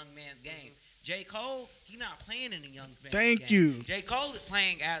play a young man's game. J. Cole, he not playing in a young man's game. Thank you. J. Cole is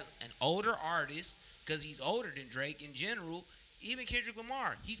playing as an older artist because he's older than Drake in general. Even Kendrick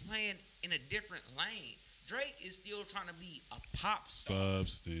Lamar, he's playing in a different lane. Drake is still trying to be a pop star.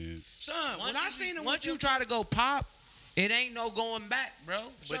 Substance. Son, when I seen him, Once you try to go pop, it ain't no going back, bro.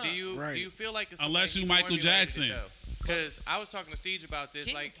 But do you feel like it's the Unless way you he Michael formulated Jackson. Because I was talking to Steve about this,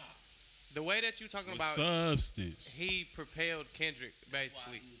 King like pop. the way that you talking With about, substance. he propelled Kendrick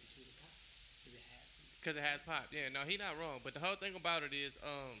basically. Because it has pop. Yeah, no, he not wrong. But the whole thing about it is,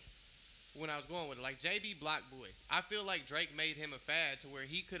 when I was going with it, like JB Block Boy, I feel like Drake made him a fad to where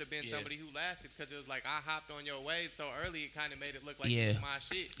he could have been somebody who lasted because it was like I hopped on your wave so early it kind of made it look like it was my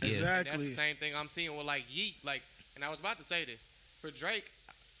shit. Yeah. Exactly. That's the same thing I'm seeing with like Yeet. Like, and I was about to say this for Drake.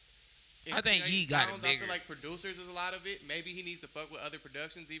 I think Yeet got it I bigger. feel like producers is a lot of it. Maybe he needs to fuck with other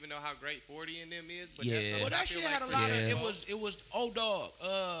productions, even though how great 40 and them is. But Yeah. that's something Well, I that feel shit had a like lot for of. Yeah. It was old dog.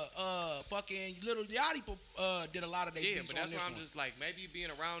 Fucking Little Yachty did a lot of their Yeah, beats but on that's this why I'm one. just like maybe being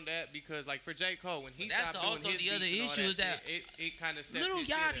around that because like for J. Cole when he But that's stopped also doing his the other beats and all issue is that shit, it kind of stepped Little his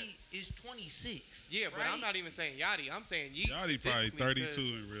shit up. Yachty is 26. Yeah, but right? I'm not even saying Yachty. I'm saying Yeet. Y'all probably specifically 32 because-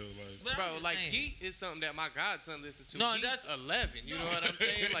 in real life. But I'm Bro, just like saying. Yeet is something that my godson listens to. No, He's that's- 11. You know what I'm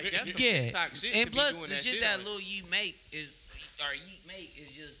saying? Like that's some Yeah, TikTok shit and to plus be doing the that shit shit that on. Lil Yeet make is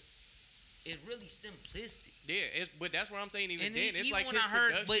just it's really simplistic. Yeah, but that's what I'm saying. Even And then, it's even like when his I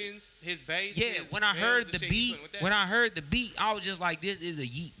heard- but- productions, his bass. Yeah, his when I bells, heard the the shit he's beat, doing with that when shit. I heard the beat, I was just like, this is a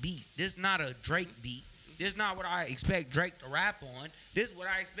Yeet beat. This not a Drake beat. This not what I expect Drake to rap on. This is what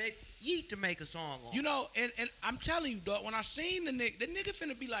I expect Yeet to make a song on. You know, and I'm telling you, dog, when I seen the nigga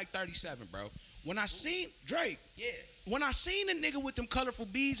finna be like 37, bro. When I seen Drake, yeah. when I seen the nigga with them colorful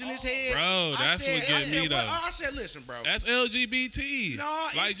beads in his head, Bro, I that's said, what I get said, me, well, though. I said, listen, bro. That's LGBT. No,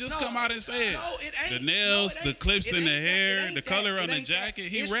 Like, it's- just no, come out and say it. No, it The ain't. nails, No, it the ain't. clips It in the ain't that. hair, It ain't the that. color It on the ain't that. jacket,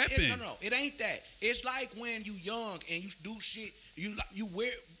 he It's- repping. No, it ain't that. It's like when you young and you do shit. You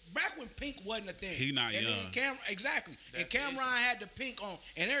wear. Back when pink wasn't a thing. He not and young. Then exactly. That's And Cameron had the pink on,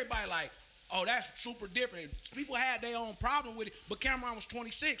 and everybody like, oh, that's super different. People had their own problem with it, but Cameron was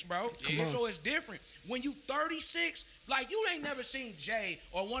 26, bro. Come on. So it's different. When you 36, like you ain't never seen Jay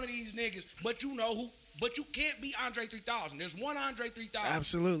or one of these niggas, but you know who. But you can't be Andre 3000. There's one Andre 3000.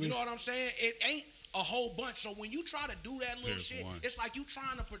 Absolutely. You know what I'm saying? It ain't a whole bunch. So when you try to do that little There's shit, one. it's like you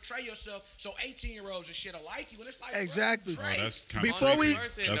trying to portray yourself so 18-year-olds and shit are like you. And it's like, Exactly. bro, Oh, Drake. that's kind of Before we-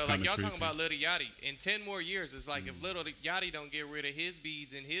 That's That's like kinda y'all talking creepy. about Lil Yachty. In 10 more years, it's like if Lil Yachty don't get rid of his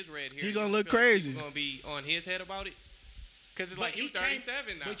beads and his red hair, He you gonna don't look feel like crazy. people gonna be on his head about it. Cause it's But like he you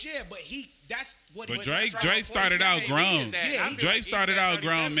 37 now. But yeah, but that's what. But what- Drake- that's Drake right. started out grown. Yeah, Drake started out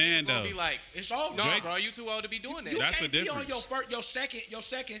grown man, Be though. like, It's over. no, Drake- bro, you too old to be doing that. You That's can't the be on difference. your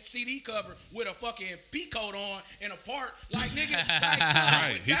second CD cover with a fucking pea coat on in a part like nigga. Like,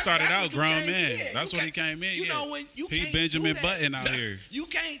 Right. He started that's out what you grown came man. in. That's You when he can't- came in. You yeah. know when you He can't Benjamin do that. Button out here. You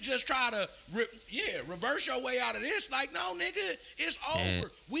can't just try to reverse your way out of this. Like no nigga, it's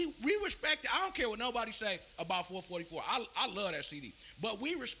over. We respect it. I don't care what nobody say about 444. I love that CD, but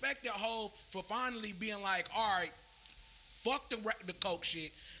we respect that Hov for finally being like, all right, fuck the coke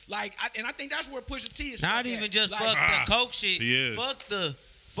shit. Like, I think that's where Pusha T is. Not stuck even at. just Like, fuck the coke shit. He is.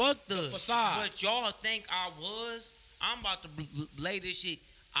 Fuck the facade. What y'all think I was? I'm about to lay this shit.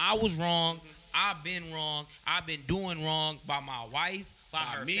 I was wrong. I've been wrong. I've been doing wrong by my wife, by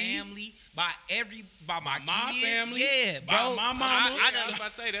her me, family, by my my kids. family, Yeah, by bro. my mama. I I was done, about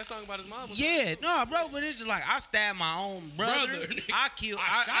to say that song about his mom. was yeah, no, bro, but it's just like I stabbed my own brother. Brother. I killed.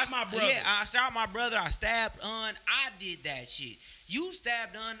 I shot my brother. Yeah, I shot my brother. I stabbed I did that shit. You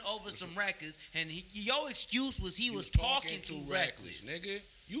stabbed over some records, and your excuse was he was talking too reckless. nigga.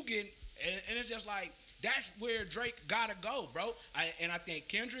 You getting and it's just like that's where Drake gotta go, bro. I think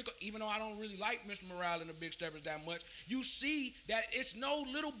Kendrick, even though I don't really like Mr. Morale and the Big Steppers that much, you see that it's no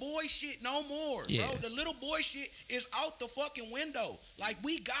little boy shit no more, Yeah. bro. The little boy shit is out the fucking window. Like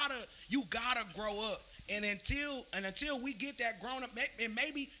you gotta grow up. And until we get that grown up, and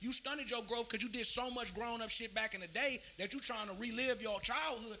maybe you stunted your growth because you did so much grown up shit back in the day that you trying to relive your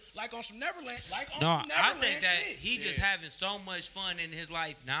childhood, like on some Neverland, No, some I Neverland think that shit. he just having so much fun in his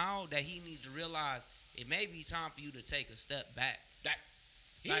life now that he needs to realize it may be time for you to take a step back.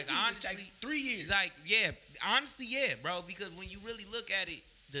 He like, needs to honestly, take 3 years. Like, yeah, honestly, yeah, bro. Because when you really look at it,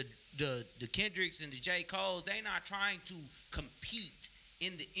 the Kendricks and the J. Coles, they not trying to compete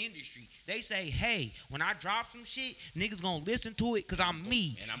in the industry. They say, hey, when I drop some shit, niggas gonna listen to it because I'm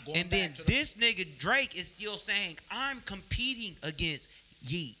me. And I'm going And then back to the- this nigga Drake is still saying, I'm competing against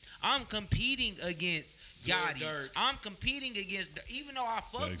Yeet. I'm competing against Yachty. Dirt. I'm competing against, even though I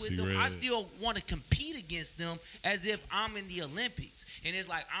fuck Sexy with them, I Red. still want to compete against them as if I'm in the Olympics. And it's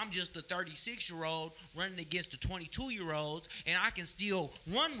like I'm just a 36-year-old running against the 22-year-olds, and I can still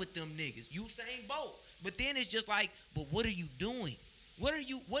run with them niggas. Usain Bolt. But then it's just like, but what are you doing? What are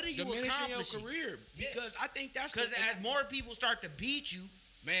you Diminishing accomplishing? your career because I think that's Because the- as more people start to beat you,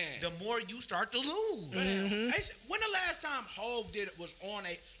 man. the more you start to lose. Man, when the last time Hov did it was on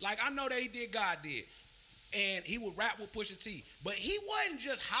a like I know that he did God did, and he would rap with Pusha T, but he wasn't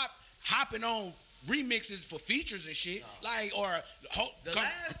just hopping on remixes for features and shit like or The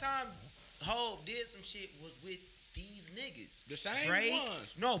last time Hov did some shit was with these niggas. The same Drake,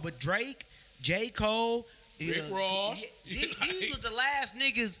 ones. No, but Drake, J. Cole, Rick Ross. These was the last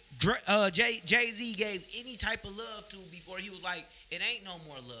niggas Jay-Z gave any type of love to before he was like, it ain't no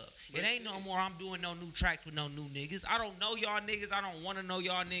more love. It ain't no more I'm doing no new tracks with no new niggas. I don't know y'all niggas. I don't want to know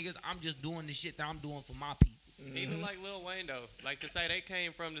y'all niggas. I'm just doing the shit that I'm doing for my people. Even like Lil Wayne though, like to say they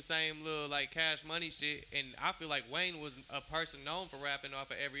came from the same little like Cash Money shit, and I feel like Wayne was a person known for rapping off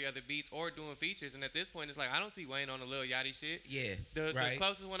of every other beats or doing features, and at this point it's like I don't see Wayne on the Lil Yachty shit. Yeah, The right.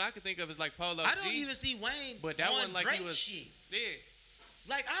 closest one I can think of is like Polo I G. don't even see Wayne But that on one, like, Drake he was- shit. Yeah,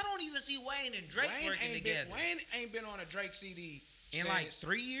 Like I don't even see Wayne and Drake working together Wayne ain't been on a Drake CD in like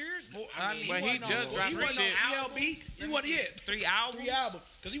 3 years. I mean, But he wasn't just on, dropped he some wasn't on shit. CLB. He wasn't yet. 3 albums. 3 albums.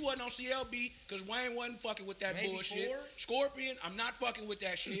 Because he wasn't on CLB because Wayne wasn't fucking with that Maybe bullshit. 4? Scorpion, I'm not fucking with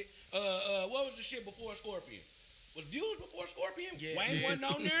that shit. What was the shit before Scorpion? Was Views before Scorpion? Yeah. Wayne wasn't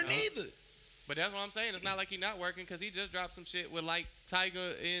on there neither. but that's what I'm saying. It's not like he not working because he just dropped some shit with like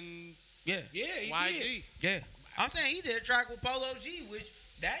Tyga in Yeah, Yeah, he YG. did. yeah. I'm saying he did a track with Polo G, which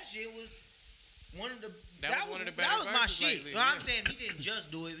that shit was one of the. That was one of the better That was my verses shit. lately, No, I'm yeah. saying he didn't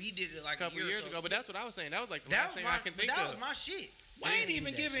just do it. He did it like a couple a year years or so. ago. But that's what I was saying. That was like the That last was thing I can think that of. was my shit. Wayne Yeah,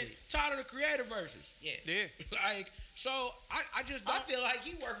 even that giving shit. Tyler the Creator verses. Yeah. Yeah. Like, so I just don't. I feel like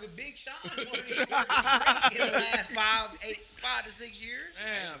he worked with Big Sean more than he worked with Drake in the last 5 to 6 years.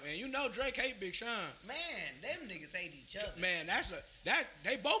 Damn, and you know Drake hate Big Sean. Man, them niggas hate each other. Man,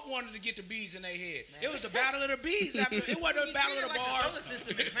 they both wanted to get the bees in their head. It was the battle of the bees. After, it wasn't the battle of the like bars. The solar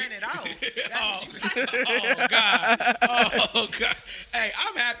system is planted out. Oh, That's what you got. oh God! Oh God! Hey,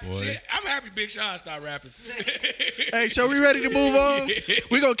 I'm happy. Boy. See, I'm happy Big Sean stopped rapping. Hey, so we ready to move on?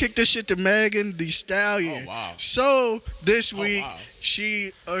 We gonna kick this shit to Megan Thee Stallion. Oh, wow. So this week wow.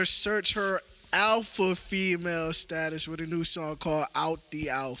 she asserts her alpha female status with a new song called Out the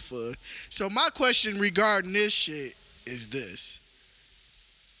Alpha. So my question regarding this shit is this.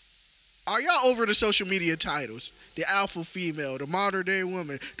 Are y'all over the social media titles? The alpha female, the modern day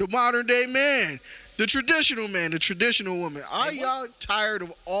woman, the modern day man, the traditional man, the traditional woman. Are Hey, y'all tired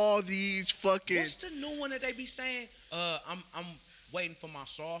of all these fucking What's the new one that they be saying? I'm waiting for my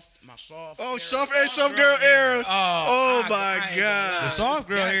soft. Oh, era. soft girl era. Oh, my I ain't gonna God. The lie. soft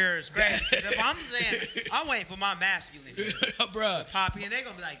girl That- here is crazy. 'Cause if I'm saying, I'm waiting for my masculine Bruh, poppy, and they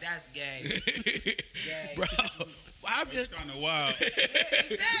gonna be like, that's gay. Gay. bro, I'm It's just, kind of wild.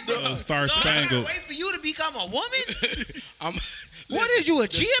 Exactly. Star So I gotta Spangled. wait for you to become a woman? I'm, What is you, a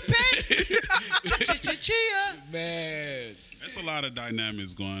chia pet? Chia. man. There's a lot of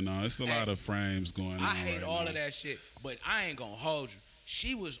dynamics going on. It's a lot of frames going on. I hate right all now. of that shit, but I ain't gonna hold you.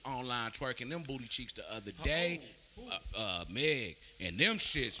 She was online twerking them booty cheeks the other day, Meg, and them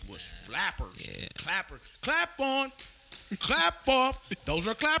shits was flappers, Yeah. clappers, clap on, clap off. Those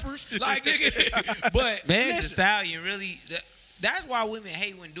are clappers, like nigga. But Man, the listen, stallion really. That's why women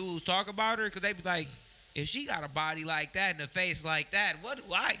hate when dudes talk about her, because they be like, if she got a body like that and a face like that, what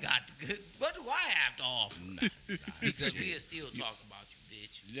do I got? What do I have to offer? Because we'll still talk about you,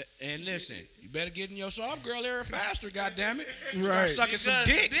 bitch. and listen, you better get in your soft girl era faster, goddammit. Right. Start sucking some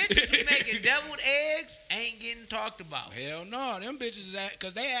Because dick. bitches who making deviled eggs ain't getting talked about. Hell no, them bitches is at,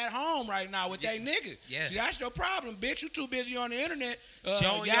 cause they at home right now with they nigga. Yeah. See, that's your problem, bitch. You too busy on the internet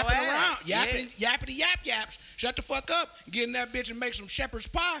Showing your yapping around, ass. yappity yaps. Shut the fuck up. Get in that bitch and make some shepherd's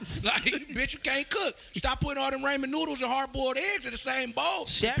pie. Like, bitch, you can't cook. Stop putting all them ramen noodles and hard boiled eggs in the same bowl. with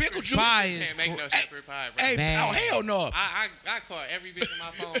Shepherd's pickle juice. pie is Can't make no Hey, shepherd pie, bro. Hey, Man. oh hell no. I call every bitch on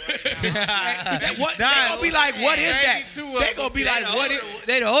my phone right now. What, Nah, they gonna be like, what is that? 32 of They gonna be like, what is?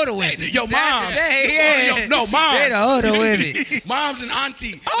 They the older women. Hey, yo, moms. They, yeah. No, moms. They the older women. Moms and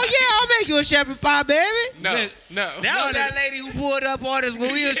auntie. Oh yeah, I'll make you a shepherd pie, baby. No, no. That was that lady who pulled up on us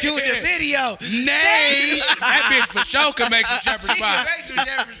when we was shooting the video. Nay. That bitch for sure can make some shepherd's She pie. can make some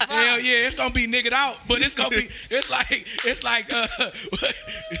shepherd's pie. Hell yeah, it's gonna be niggered out, but it's gonna be, it's like,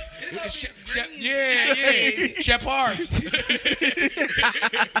 yeah, Shepard's.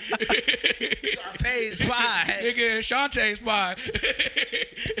 Pays pie. Nigga, Shantae's pie.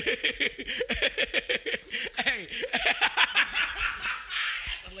 Hey,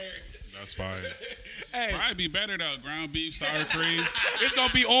 That's fire. hey, Probably be better though. Ground beef, sour cream. it's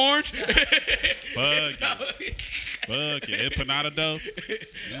gonna be orange. Fuck it. Fuck it. Empanada dough.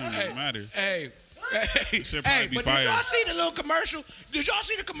 It doesn't matter. Hey. It should probably be but fire. did y'all see the little commercial? Did y'all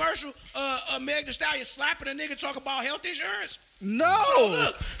see the commercial? Meg Thee Stallion slapping a nigga talking about health insurance. No.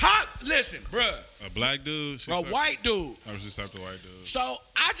 Look, listen, bruh, A black dude. a white dude. I was just after white dude. So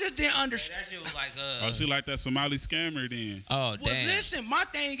I just didn't understand. That shit was like, Oh, she like that Somali scammer then. oh Well, listen, my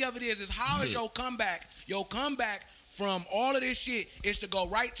thing of it is how is your comeback from all of this shit is to go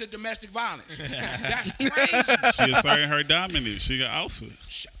right to domestic violence. That's crazy. She asserting her dominance. She got alpha.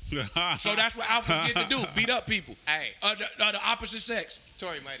 So that's what alphas get to do: beat up people. Hey, The opposite sex.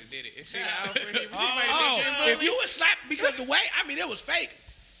 Tori might have did it. If she the alpha, she might Oh, have did if you was slapped because the way, I mean, it was fake.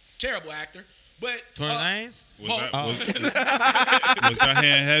 Terrible actor, but Tory Lanez? Was that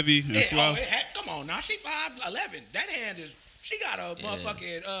hand heavy and slow? Come on now, she 5'11". That hand is. She got a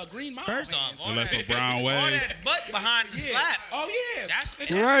motherfucking green mile. First off, hand. all Left that, a brown all wave. that butt behind the slap. Oh yeah, That's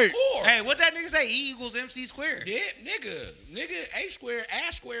Right. Core. Hey, what that nigga say? E equals MC squared. Yeah, nigga, A squared,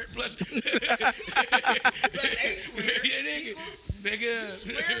 ass squared plus A squared. Yeah,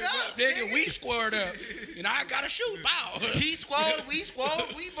 nigga, we squared up, and I gotta shoot. Wow. He squad, we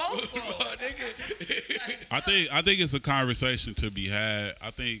squad, we both squad. Nigga. I think it's a conversation to be had. I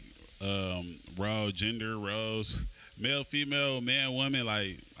think gender roles, male, female, man, woman.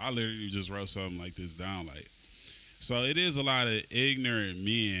 Like I literally just wrote something like this down. Like, so it is a lot of ignorant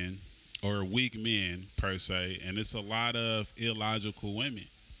men or weak men per se, and it's a lot of illogical women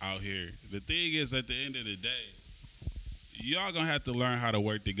out here. The thing is, at the end of the day, y'all gonna have to learn how to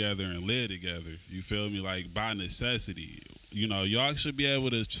work together and live together. You feel me? Like by necessity. You know, y'all should be able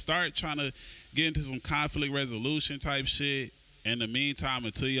to start trying to get into some conflict resolution type shit. In the meantime,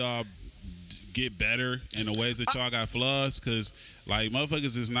 until y'all get better in the ways that y'all got flaws, because like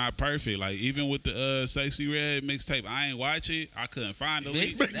motherfuckers is not perfect. Like even with the Sexy Red mixtape, I ain't watch it. I couldn't find the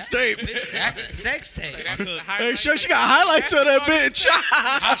link. Mixtape. Sex tape. Hey, sure, she got highlights of that bitch.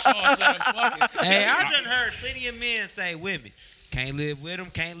 I saw something. Hey, I done heard plenty of men say women can't live with them,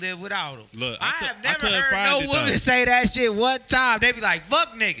 can't live without them. Look, I have I never couldn't heard find no it, woman though. say that shit one time. They be like, fuck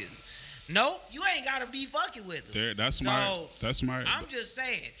niggas. Nope, you ain't gotta be fucking with them. That's smart. So, That's smart. I'm just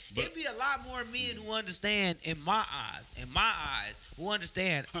saying, it'd be a lot more men who understand, in my eyes, who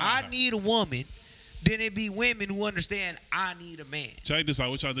understand I need a woman than it be women who understand I need a man. Check this out.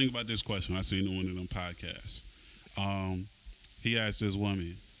 What y'all think about this question? I seen it in one of them podcasts. He asked this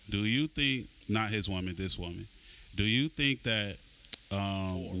woman, do you think, not his woman, this woman, do you think that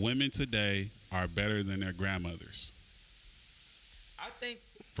women today are better than their grandmothers? I think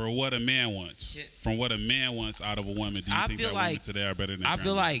For what a man wants. Yeah. From what a man wants out of a woman, do you I think feel that like- women today are better than their I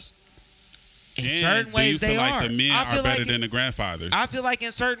feel like grandmothers? in And certain do you ways feel they like are. the men I are feel better like than the grandfathers? I feel like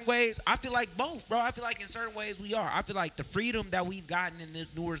in certain ways, I feel like both, bro. I feel like in certain ways we are. I feel like the freedom that we've gotten in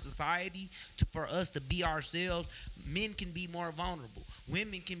this newer society for us to be ourselves, men can be more vulnerable.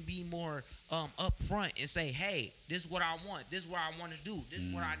 Women can be more upfront and say, hey, this is what I want. This is what I want to do. This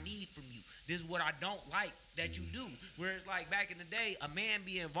is what I need from you. This is what I don't like that you do. Whereas like back in the day, a man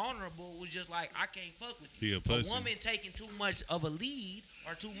being vulnerable was just like, I can't fuck with you. He a pussy. woman taking too much of a lead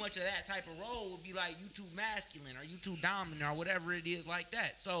or too much of that type of role would be like, you too masculine or you too dominant or whatever it is like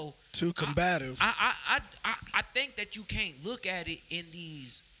that. So Too combative. I think that you can't look at it in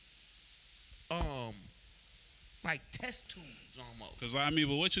these like test tubes almost. Because I mean,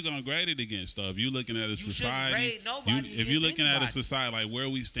 but what you gonna grade it against though? If you looking at a shouldn't society, grade nobody if you against looking at a anybody. society like where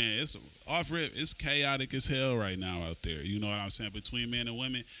we stand, it's off rip. It's chaotic as hell right now out there. You know what I'm saying? Between men and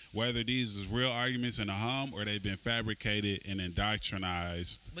women, whether these is real arguments in the home or they've been fabricated and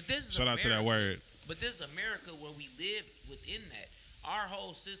indoctrinized. But this is Shout out to that word. But this is America where we live within that. Our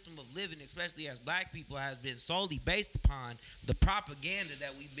whole system of living, especially as black people, has been solely based upon the propaganda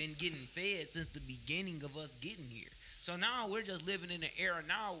that we've been getting fed since the beginning of us getting here. So now we're just living in an era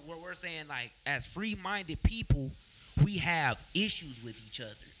now where we're saying, like, as free-minded people, we have issues with each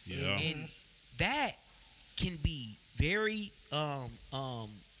other. Yeah. And that can be very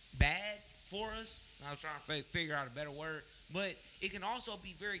bad for us. I was trying to figure out a better word. But it can also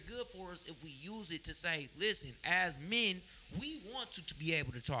be very good for us if we use it to say, listen, as men, we want to be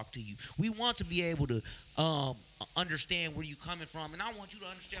able to talk to you. We want to be able to understand where you're coming from, and I want you to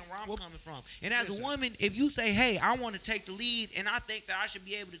understand where I'm coming from. And as a woman, if you say, hey, I want to take the lead, and I think that I should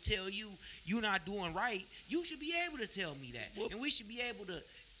be able to tell you you're not doing right, you should be able to tell me that. And we should be able to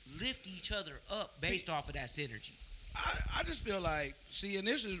lift each other up based off of that synergy. I just feel like, see, and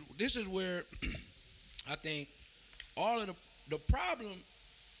this is where I think all of the problem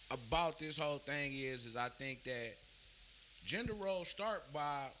about this whole thing is I think that gender roles start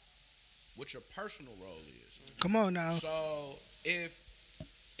by what your personal role is. Come on now. So if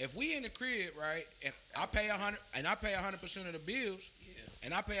we in the crib, right, and I pay 100% of the bills,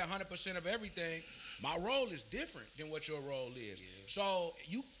 and I pay 100% of everything, my role is different than what your role is. Yeah. So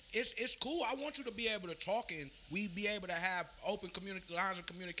it's cool. I want you to be able to talk and we be able to have open lines of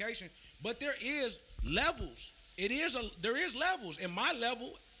communication. But there is levels. There is levels. In my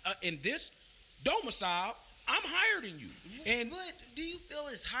level, in this domicile, I'm higher than you. But do you feel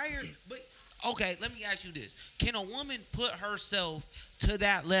it's higher? But Okay, let me ask you this: can a woman put herself to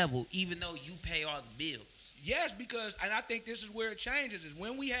that level even though you pay all the bills? Yes, because, and I think this is where it changes, is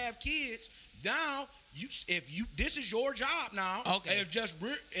when we have kids, now, this is your job now. Okay.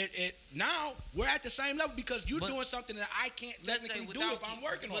 Now, we're at the same level because you're But- doing something that I can't Let's say technically do without if I'm kids.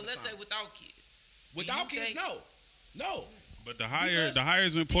 working all But the let's time. say without kids. Without Do you kids, think- no. But the Because- higher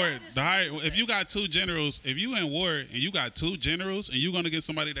is important. just The higher, saying if that. you got two generals, if you in war and you got two generals, and you gonna get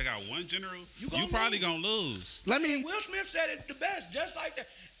somebody that got one general, You you gonna probably lose. gonna lose. Let me. Will Smith said it the best, just like that.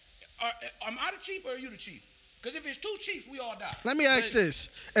 Am I the chief or are you the chief? Because if it's two chiefs, we all die. Let me ask this.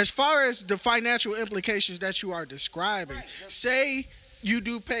 As far as the financial implications that you are describing, Right. say you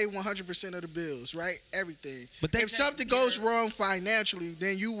do pay 100% of the bills, right? Everything. But they if say something goes wrong financially,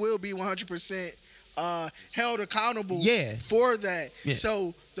 then you will be 100% held accountable Yeah. for that. Yeah.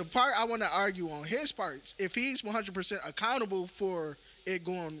 So the part I want to argue on his parts, if he's 100% accountable for it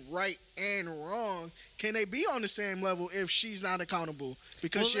going right and wrong, can they be on the same level if she's not accountable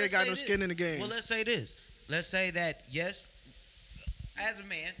because she ain't let's got say no this. skin in the game? Well, let's say this. Let's say that, yes, as a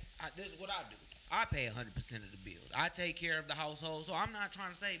man, this is what I do. I pay 100% of the bills. I take care of the household. So I'm not trying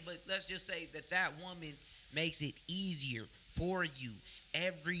to say, but let's just say that woman makes it easier for you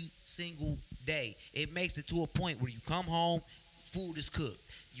every single day. It makes it to a point where you come home, food is cooked.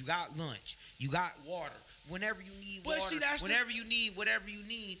 You got lunch. You got water. Whenever you need But water, see, that's whatever you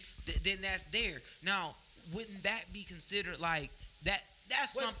need, then that's there. Now, wouldn't that be considered like that?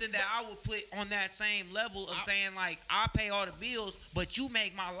 That's But- something that I would put on that same level of saying, like, I pay all the bills, but you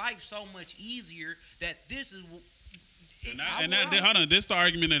make my life so much easier that this is. Hold on, this the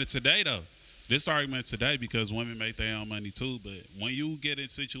argument of today though. This the argument today because women make their own money too. But when you get in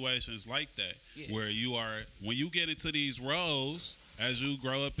situations like that, Yeah. where when you get into these roles, as you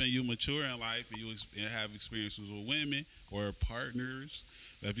grow up and you mature in life, and you have experiences with women or partners,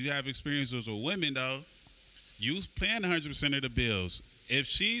 if you have experiences with women though, you paying 100% of the bills. If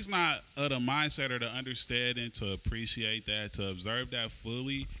she's not of the mindset or the understanding to appreciate that, to observe that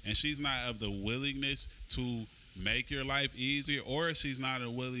fully, and she's not of the willingness to make your life easier, or if she's not a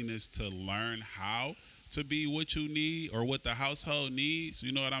willingness to learn how to be what you need or what the household needs,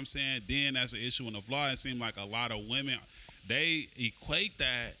 you know what I'm saying? Then that's an issue in the flaw. It seems like a lot of women, they equate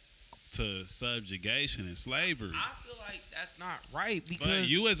that to subjugation and slavery. I feel like that's not right because But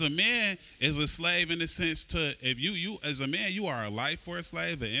you as a man is a slave in the sense to, if you as a man, you are a life force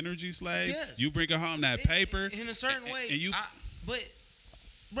slave, an energy slave. Yes. You bring home that paper. in a certain way. and you- But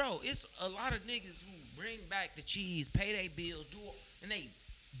bro, it's a lot of niggas who bring back the cheese, pay their bills, and they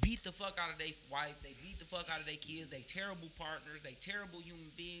beat the fuck out of their wife. They beat the fuck out of their kids. They terrible partners. They terrible human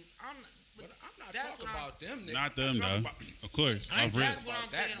beings. But I'm not that's talking what I'm- about them, nigga. Not I'm them talking though. about- Of course. That's Off rip. what I'm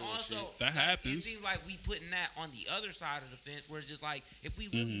That saying. bullshit. Also, That happens. It seems like we putting that on the other side of the fence, where it's just like if we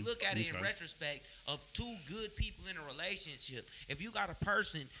really look at it in Okay. retrospect of two good people in a relationship, if you got a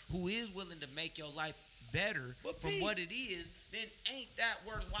person who is willing to make your life better But from Pete- what it is, then ain't that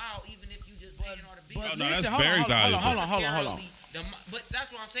worthwhile? Even if you just paying all the bills. Oh, no, that's Listen, hold on, very hold on, valuable. hold on. Monetarily, but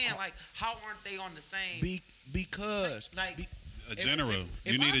that's what I'm saying. Like, how aren't they on the same? Because like, A general.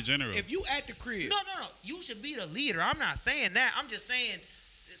 if You need I- a general. If you at the crib, no. You should be the leader. I'm not saying that. I'm just saying,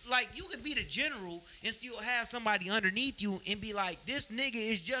 like, you could be the general and still have somebody underneath you and be like, this nigga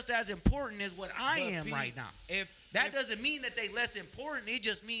is just as important as what I But am Pete, right now. if That doesn't mean that they less important. It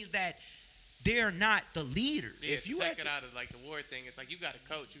just means that they're not the leader. Yeah, If to you take at it the- out of like the war thing, it's like you got a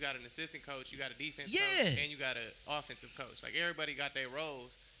coach, you got an assistant coach, you got a defense Yeah. coach, and you got an offensive coach. Like everybody got their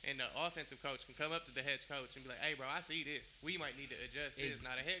roles, and the offensive coach can come up to the head coach and be like, "Hey, bro, I see this. We might need to adjust this."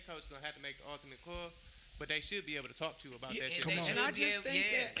 Now the head coach gonna have to make the ultimate call, but they should be able to talk to you about Yeah, that shit. Come on. and I should be just able- think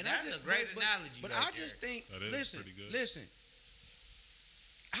yeah, that, and that's I just a great but- analogy But right I just there. think, That is listen, pretty good. listen.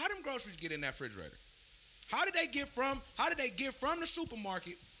 How them groceries get in that refrigerator? How did they get from the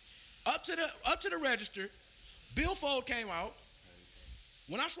supermarket up to the register? Billfold came out.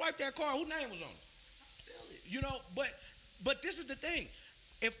 When I swiped that card, whose name was on it? You know, but this is the thing.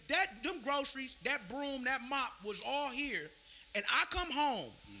 If them groceries, that broom, that mop was all here, and I come home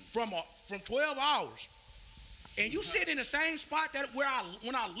from 12 hours, and you sit in the same spot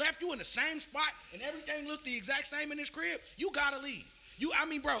when I left you in the same spot, and everything looked the exact same in this crib, you gotta leave.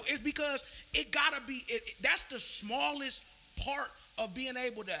 Bro, it's because it gotta be. That's the smallest part of being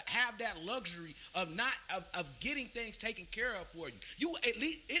able to have that luxury of getting things taken care of for you. You at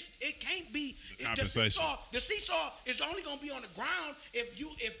least it can't be compensation. The seesaw is only gonna be on the ground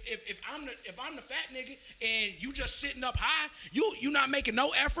if I'm the fat nigga and you just sitting up high. You not making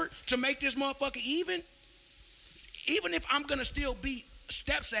no effort to make this motherfucker even. Even if I'm gonna still be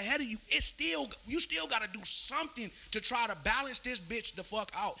steps ahead of you, you still got to do something to try to balance this bitch the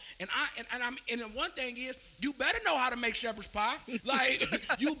fuck out. And then one thing is, you better know how to make shepherd's pie. Like,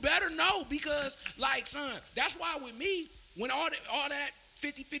 you better know, because, like, son, that's why with me, when all that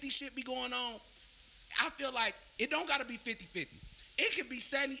 50-50 shit be going on, I feel like it don't got to be 50-50. It could be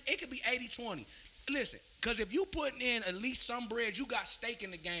 70, it could be 80-20. Listen, because if you putting in at least some bread, you got stake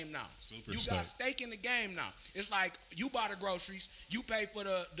in the game now. Got stake in the game now. It's like you buy the groceries, you pay for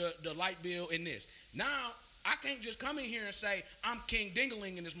the light bill and this. Now, I can't just come in here and say I'm king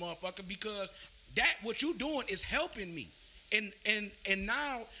dingaling in this motherfucker, because that what you doing is helping me. And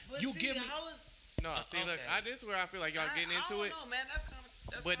now But you see, give me. how is No, see, okay. look, this is where I feel like y'all getting into I it. don't know, man. That's kind of.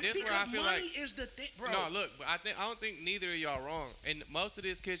 But this Because where I feel money like is the thing, bro. no, look, but I don't think neither of y'all wrong. And most of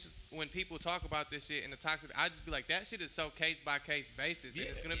this kids, when people talk about this shit and the toxic, I just be like, that shit is so case by case basis, and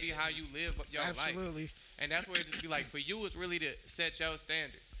it's gonna be how you live your life. Absolutely. And that's where it just be like, for you, it's really to set your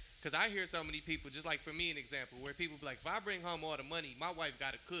standards. Because I hear so many people, just like for me, an example, where people be like, if I bring home all the money, my wife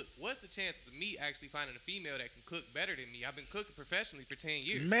got to cook. What's the chances of me actually finding a female that can cook better than me? I've been cooking professionally for 10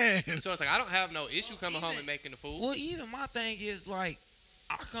 years. Man. So it's like, I don't have no issue coming home and making the food. Well, even my thing is like,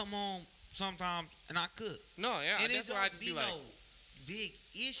 I come home sometimes and I cook. No, yeah, And that's it where I don't just be be like, no big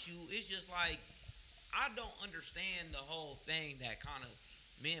issue. It's just like, I don't understand the whole thing that kind of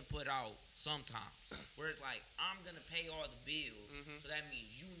men put out sometimes, where it's like, I'm gonna pay all the bills, so that means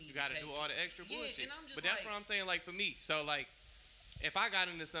you need you got to take do all the extra Yeah, bullshit. and I'm just But that's like- what I'm saying, like, for me. So, like, if I got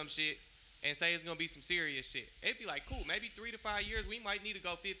into some shit and say it's going to be some serious shit, it'd be like, cool, maybe 3 to 5 years, we might need to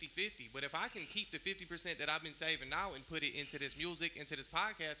go 50-50. But if I can keep the 50% that I've been saving now and put it into this music, into this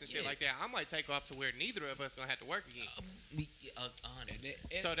podcast and shit Yeah. like that, I might take off to where neither of us going to have to work again.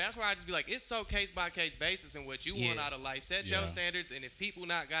 100. So that's why I just be like, it's so case by case basis in what you want Yeah. out of life. Set Yeah. your standards, and if people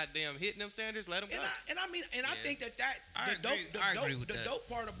not goddamn hitting them standards, let them go. I think that I agree with the that. dope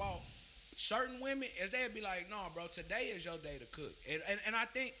part about certain women is they'd be like, no, bro, today is your day to cook. And I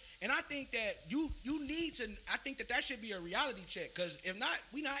think that you need to. I think that should be a reality check, because if not,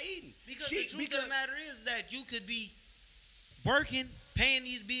 we not eating. Because the truth of the matter is that you could be working, paying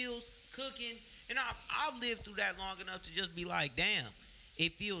these bills, cooking, and I've lived through that long enough to just be like, damn,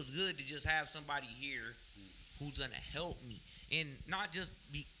 it feels good to just have somebody here who's gonna help me, and not just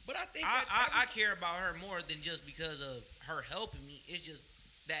be. But I think I care about her more than just because of her helping me. It's just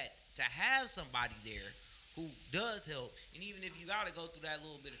that to have somebody there who does help, and even if you got to go through that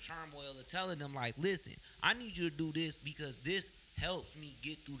little bit of turmoil of telling them, like, listen, I need you to do this because this helps me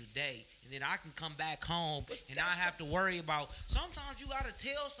get through the day, and then I can come back home and not have to worry about. Sometimes you got to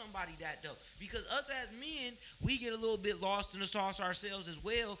tell somebody that, though, because us as men, we get a little bit lost in the sauce ourselves as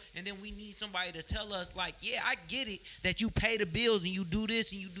well, and then we need somebody to tell us, like, yeah, I get it that you pay the bills and you do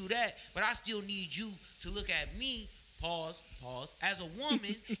this and you do that, but I still need you to look at me, pause, as a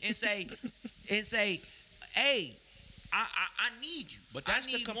woman and say, hey, I need you. But that's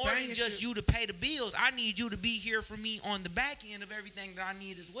I the need more than companionship. just you to pay the bills. I need you to be here for me on the back end of everything that I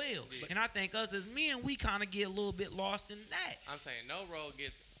need as well. And I think us as men, we kind of get a little bit lost in that. I'm saying no role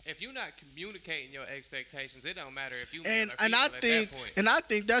gets. If you're not communicating your expectations, it don't matter if you And male or I female at think that point. and I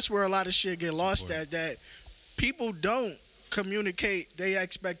think that's where a lot of shit get lost at, that people don't communicate their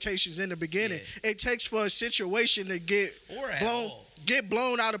expectations in the beginning. It takes for a situation to get Or at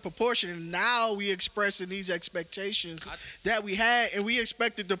blown all. out of proportion, and now we expressing these expectations that we had, and we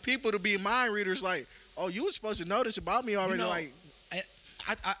expected the people to be mind readers, like, oh, you were supposed to know this about me already. You know, like,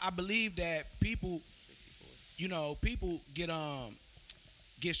 I believe that people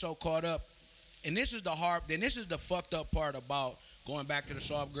get so caught up, and this is the fucked up part about going back to the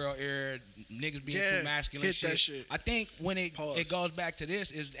soft girl era, niggas being too masculine. hit that shit. I think when it goes back to this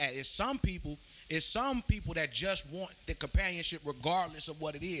is that it's some people that just want the companionship regardless of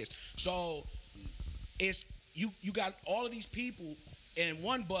what it is. So it's you got all of these people in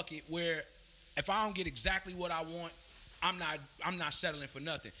one bucket where if I don't get exactly what I want, I'm not settling for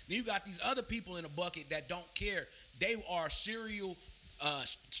nothing. Then you got these other people in a bucket that don't care. They are serial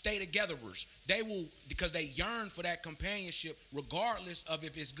stay togetherers. They will, because they yearn for that companionship regardless of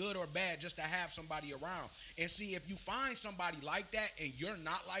if it's good or bad, just to have somebody around. And see, if you find somebody like that and you're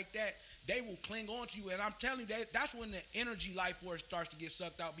not like that, they will cling on to you. And I'm telling you, that's when the energy life force starts to get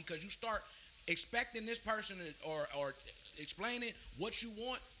sucked out, because you start expecting this person or explaining what you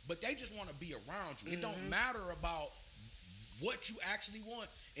want, but they just want to be around you. It don't matter about what you actually want,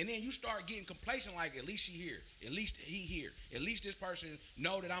 and then you start getting complacent, like, at least she here, at least he here, at least this person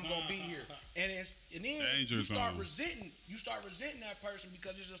know that I'm gonna be here, and then Danger you start zone. resenting that person,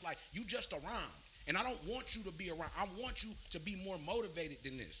 because it's just like, you just around, and I don't want you to be around. I want you to be more motivated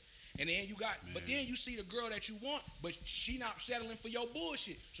than this. And then you got, but then you see the girl that you want, but she not settling for your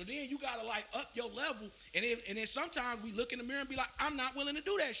bullshit. So then you gotta like up your level, and then sometimes we look in the mirror and be like, I'm not willing to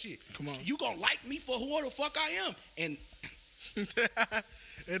do that shit. Come on. You gonna like me for who the fuck I am, and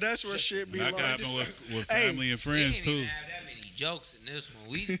And that's where shit be That like. can happen with Hey, family and We friends didn't too. even have that many jokes in this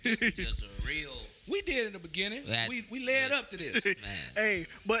one. We just a real we did in the beginning. That- We led up to this. man. Hey,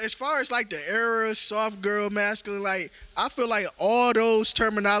 but as far as like the era, soft girl, masculine, like I feel like all those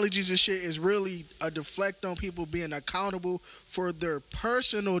terminologies and shit is really a deflect on people being accountable for their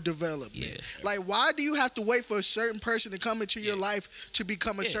personal development. Yeah. Like, why do you have to wait for a certain person to come into your Yeah. life to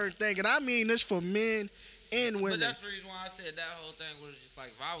become a Yeah. certain thing? And I mean this for men and But women. that's the reason why I said that whole thing was just like,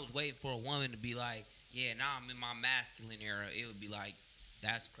 if I was waiting for a woman to be like, yeah, now I'm in my masculine era, it would be like,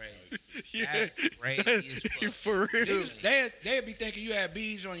 that's crazy. Yeah. That's crazy as fuck. For real. Niggas, they'd be thinking you had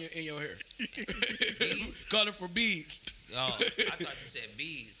beads on in your hair. Beads? Colorful beads. Oh, I thought you said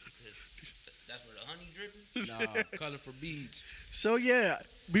bees, because that's where the honey dripping. Nah, colorful beads. So yeah,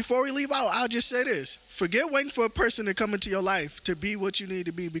 before we leave out, I'll just say this. Forget waiting for a person to come into your life to be what you need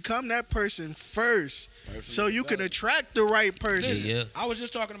to be. Become that person first so you can attract the right person. Listen, Yeah. I was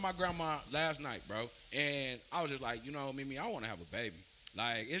just talking to my grandma last night, bro, and I was just like, you know, Mimi, I want to have a baby.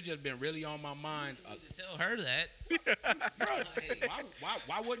 Like, it's just been really on my mind. You need to tell her that. Bro,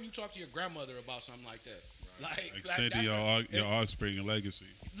 why wouldn't you talk to your grandmother about something like that? Like, Extending that's your offspring and legacy.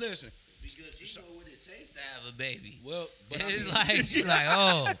 Listen, Because she know what it takes to have a baby. well, but I It's mean, like, she's like,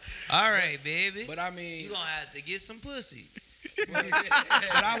 oh, all right, baby. but I mean, You gonna have to get some pussy.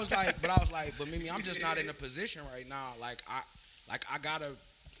 but I was like, but Mimi, I'm just not in a position right now. I gotta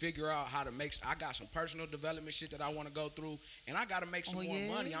figure out how to make. I got some personal development shit that I want to go through, and I gotta make some more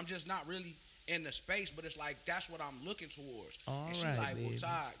money. I'm just not really in the space, but it's like that's what I'm looking towards. All and she right, like, well, baby.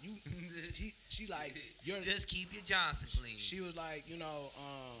 Ty, you. She like, you're. Just keep your Johnson clean. She was like, you know,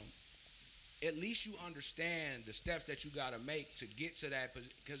 at least you understand the steps that you got to make to get to that.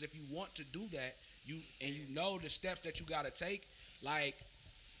 Because if you want to do that, you know the steps that you got to take. Like,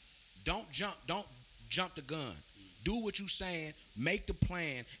 don't jump the gun. Do what you saying. Make the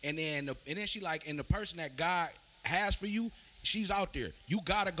plan, and then she like, and the person that God has for you, she's out there. You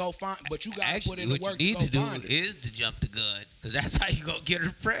gotta go find, but you gotta put in the what work you need to to go do find it. is to jump the gun, because that's how you gonna get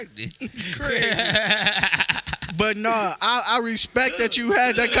her pregnant. But nah, I respect that you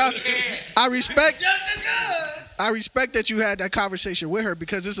had that I respect that you had that conversation with her,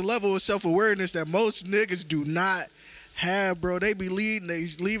 because it's a level of self-awareness that most niggas do not have, bro. They be leaving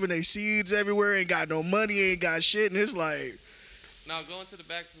their seeds everywhere, ain't got no money, ain't got shit, and it's like, Now going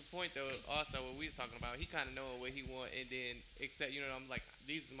back to the point though, also what we was talking about, he kind of knowing what he want, and then except I'm like,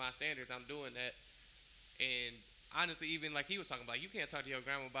 these are my standards, I'm doing that, and honestly, even like he was talking about, you can't talk to your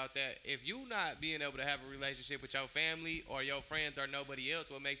grandma about that if you not being able to have a relationship with your family or your friends or nobody else.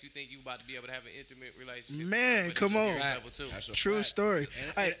 What makes you think you about to be able to have an intimate relationship? Man, with come a on. serious level too. That's a true fact. story.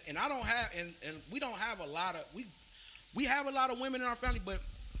 And I don't have, and we don't have a lot of, we have a lot of women in our family, but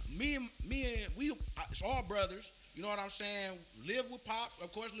me and we, it's all brothers. You know what I'm saying? Live with pops,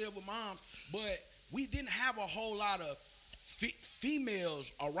 of course, live with moms, but we didn't have a whole lot of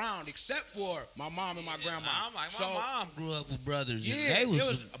females around except for my mom and my grandma. I'm like, my mom grew up with brothers. Yeah, and they it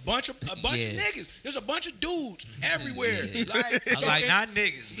was a bunch of Yeah. niggas. There's a bunch of dudes everywhere. Yeah. Like, I'm so like, it- not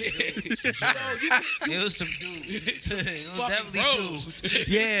niggas. But it was some dudes. It was Fucking definitely bros. dudes.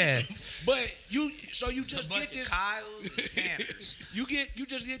 Yeah. but you A just bunch get of this. Kyles and Campers. You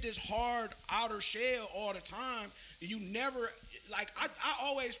just get this hard outer shell all the time. And you never, like, I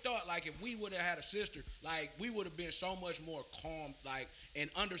always thought, like, if we would have had a sister, like, we would have been so much more calm, like, and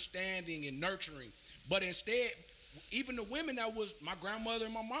understanding and nurturing. But instead, even the women that was my grandmother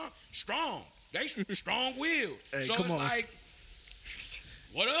and my mom, strong. They strong-willed. Hey, So come it's on. like,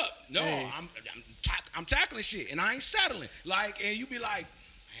 what up? No, Hey. I'm tackling shit, and I ain't settling. Like, and you be like,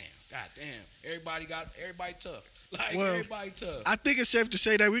 man, goddamn, everybody tough. Like, Well, everybody tough. I think it's safe to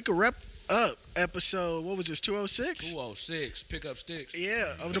say that we could wrap up episode, what was this, 206? 206, pick up sticks.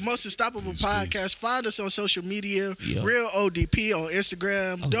 Yeah, of the Most Unstoppable Podcast. Find us on social media. Yeah. Real ODP on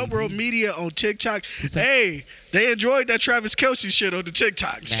Instagram. ODP. Dope World Media on TikTok. Hey, they enjoyed that Travis Kelce shit on the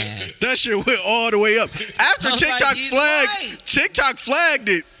TikToks. Man. That shit went all the way up. After I was like, TikTok he's flagged, right. TikTok flagged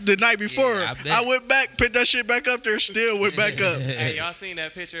it the night before. Yeah, I bet. I went back, put that shit back up there, still went back up. Hey, y'all seen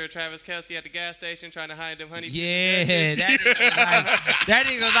that picture of Travis Kelce at the gas station trying to hide them honey? Yeah, that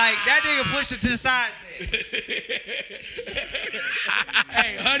nigga pushed it to the side.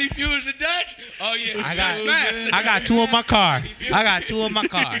 Hey, Honey Fusion Dutch? Oh, yeah. I Dutch got two in my car.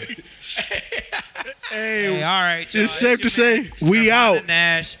 Hey, Hey, all right, y'all. it's safe to your say, man, we Mr. out. Marlon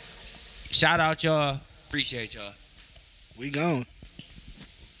Nash. Shout out y'all. Appreciate y'all. We gone.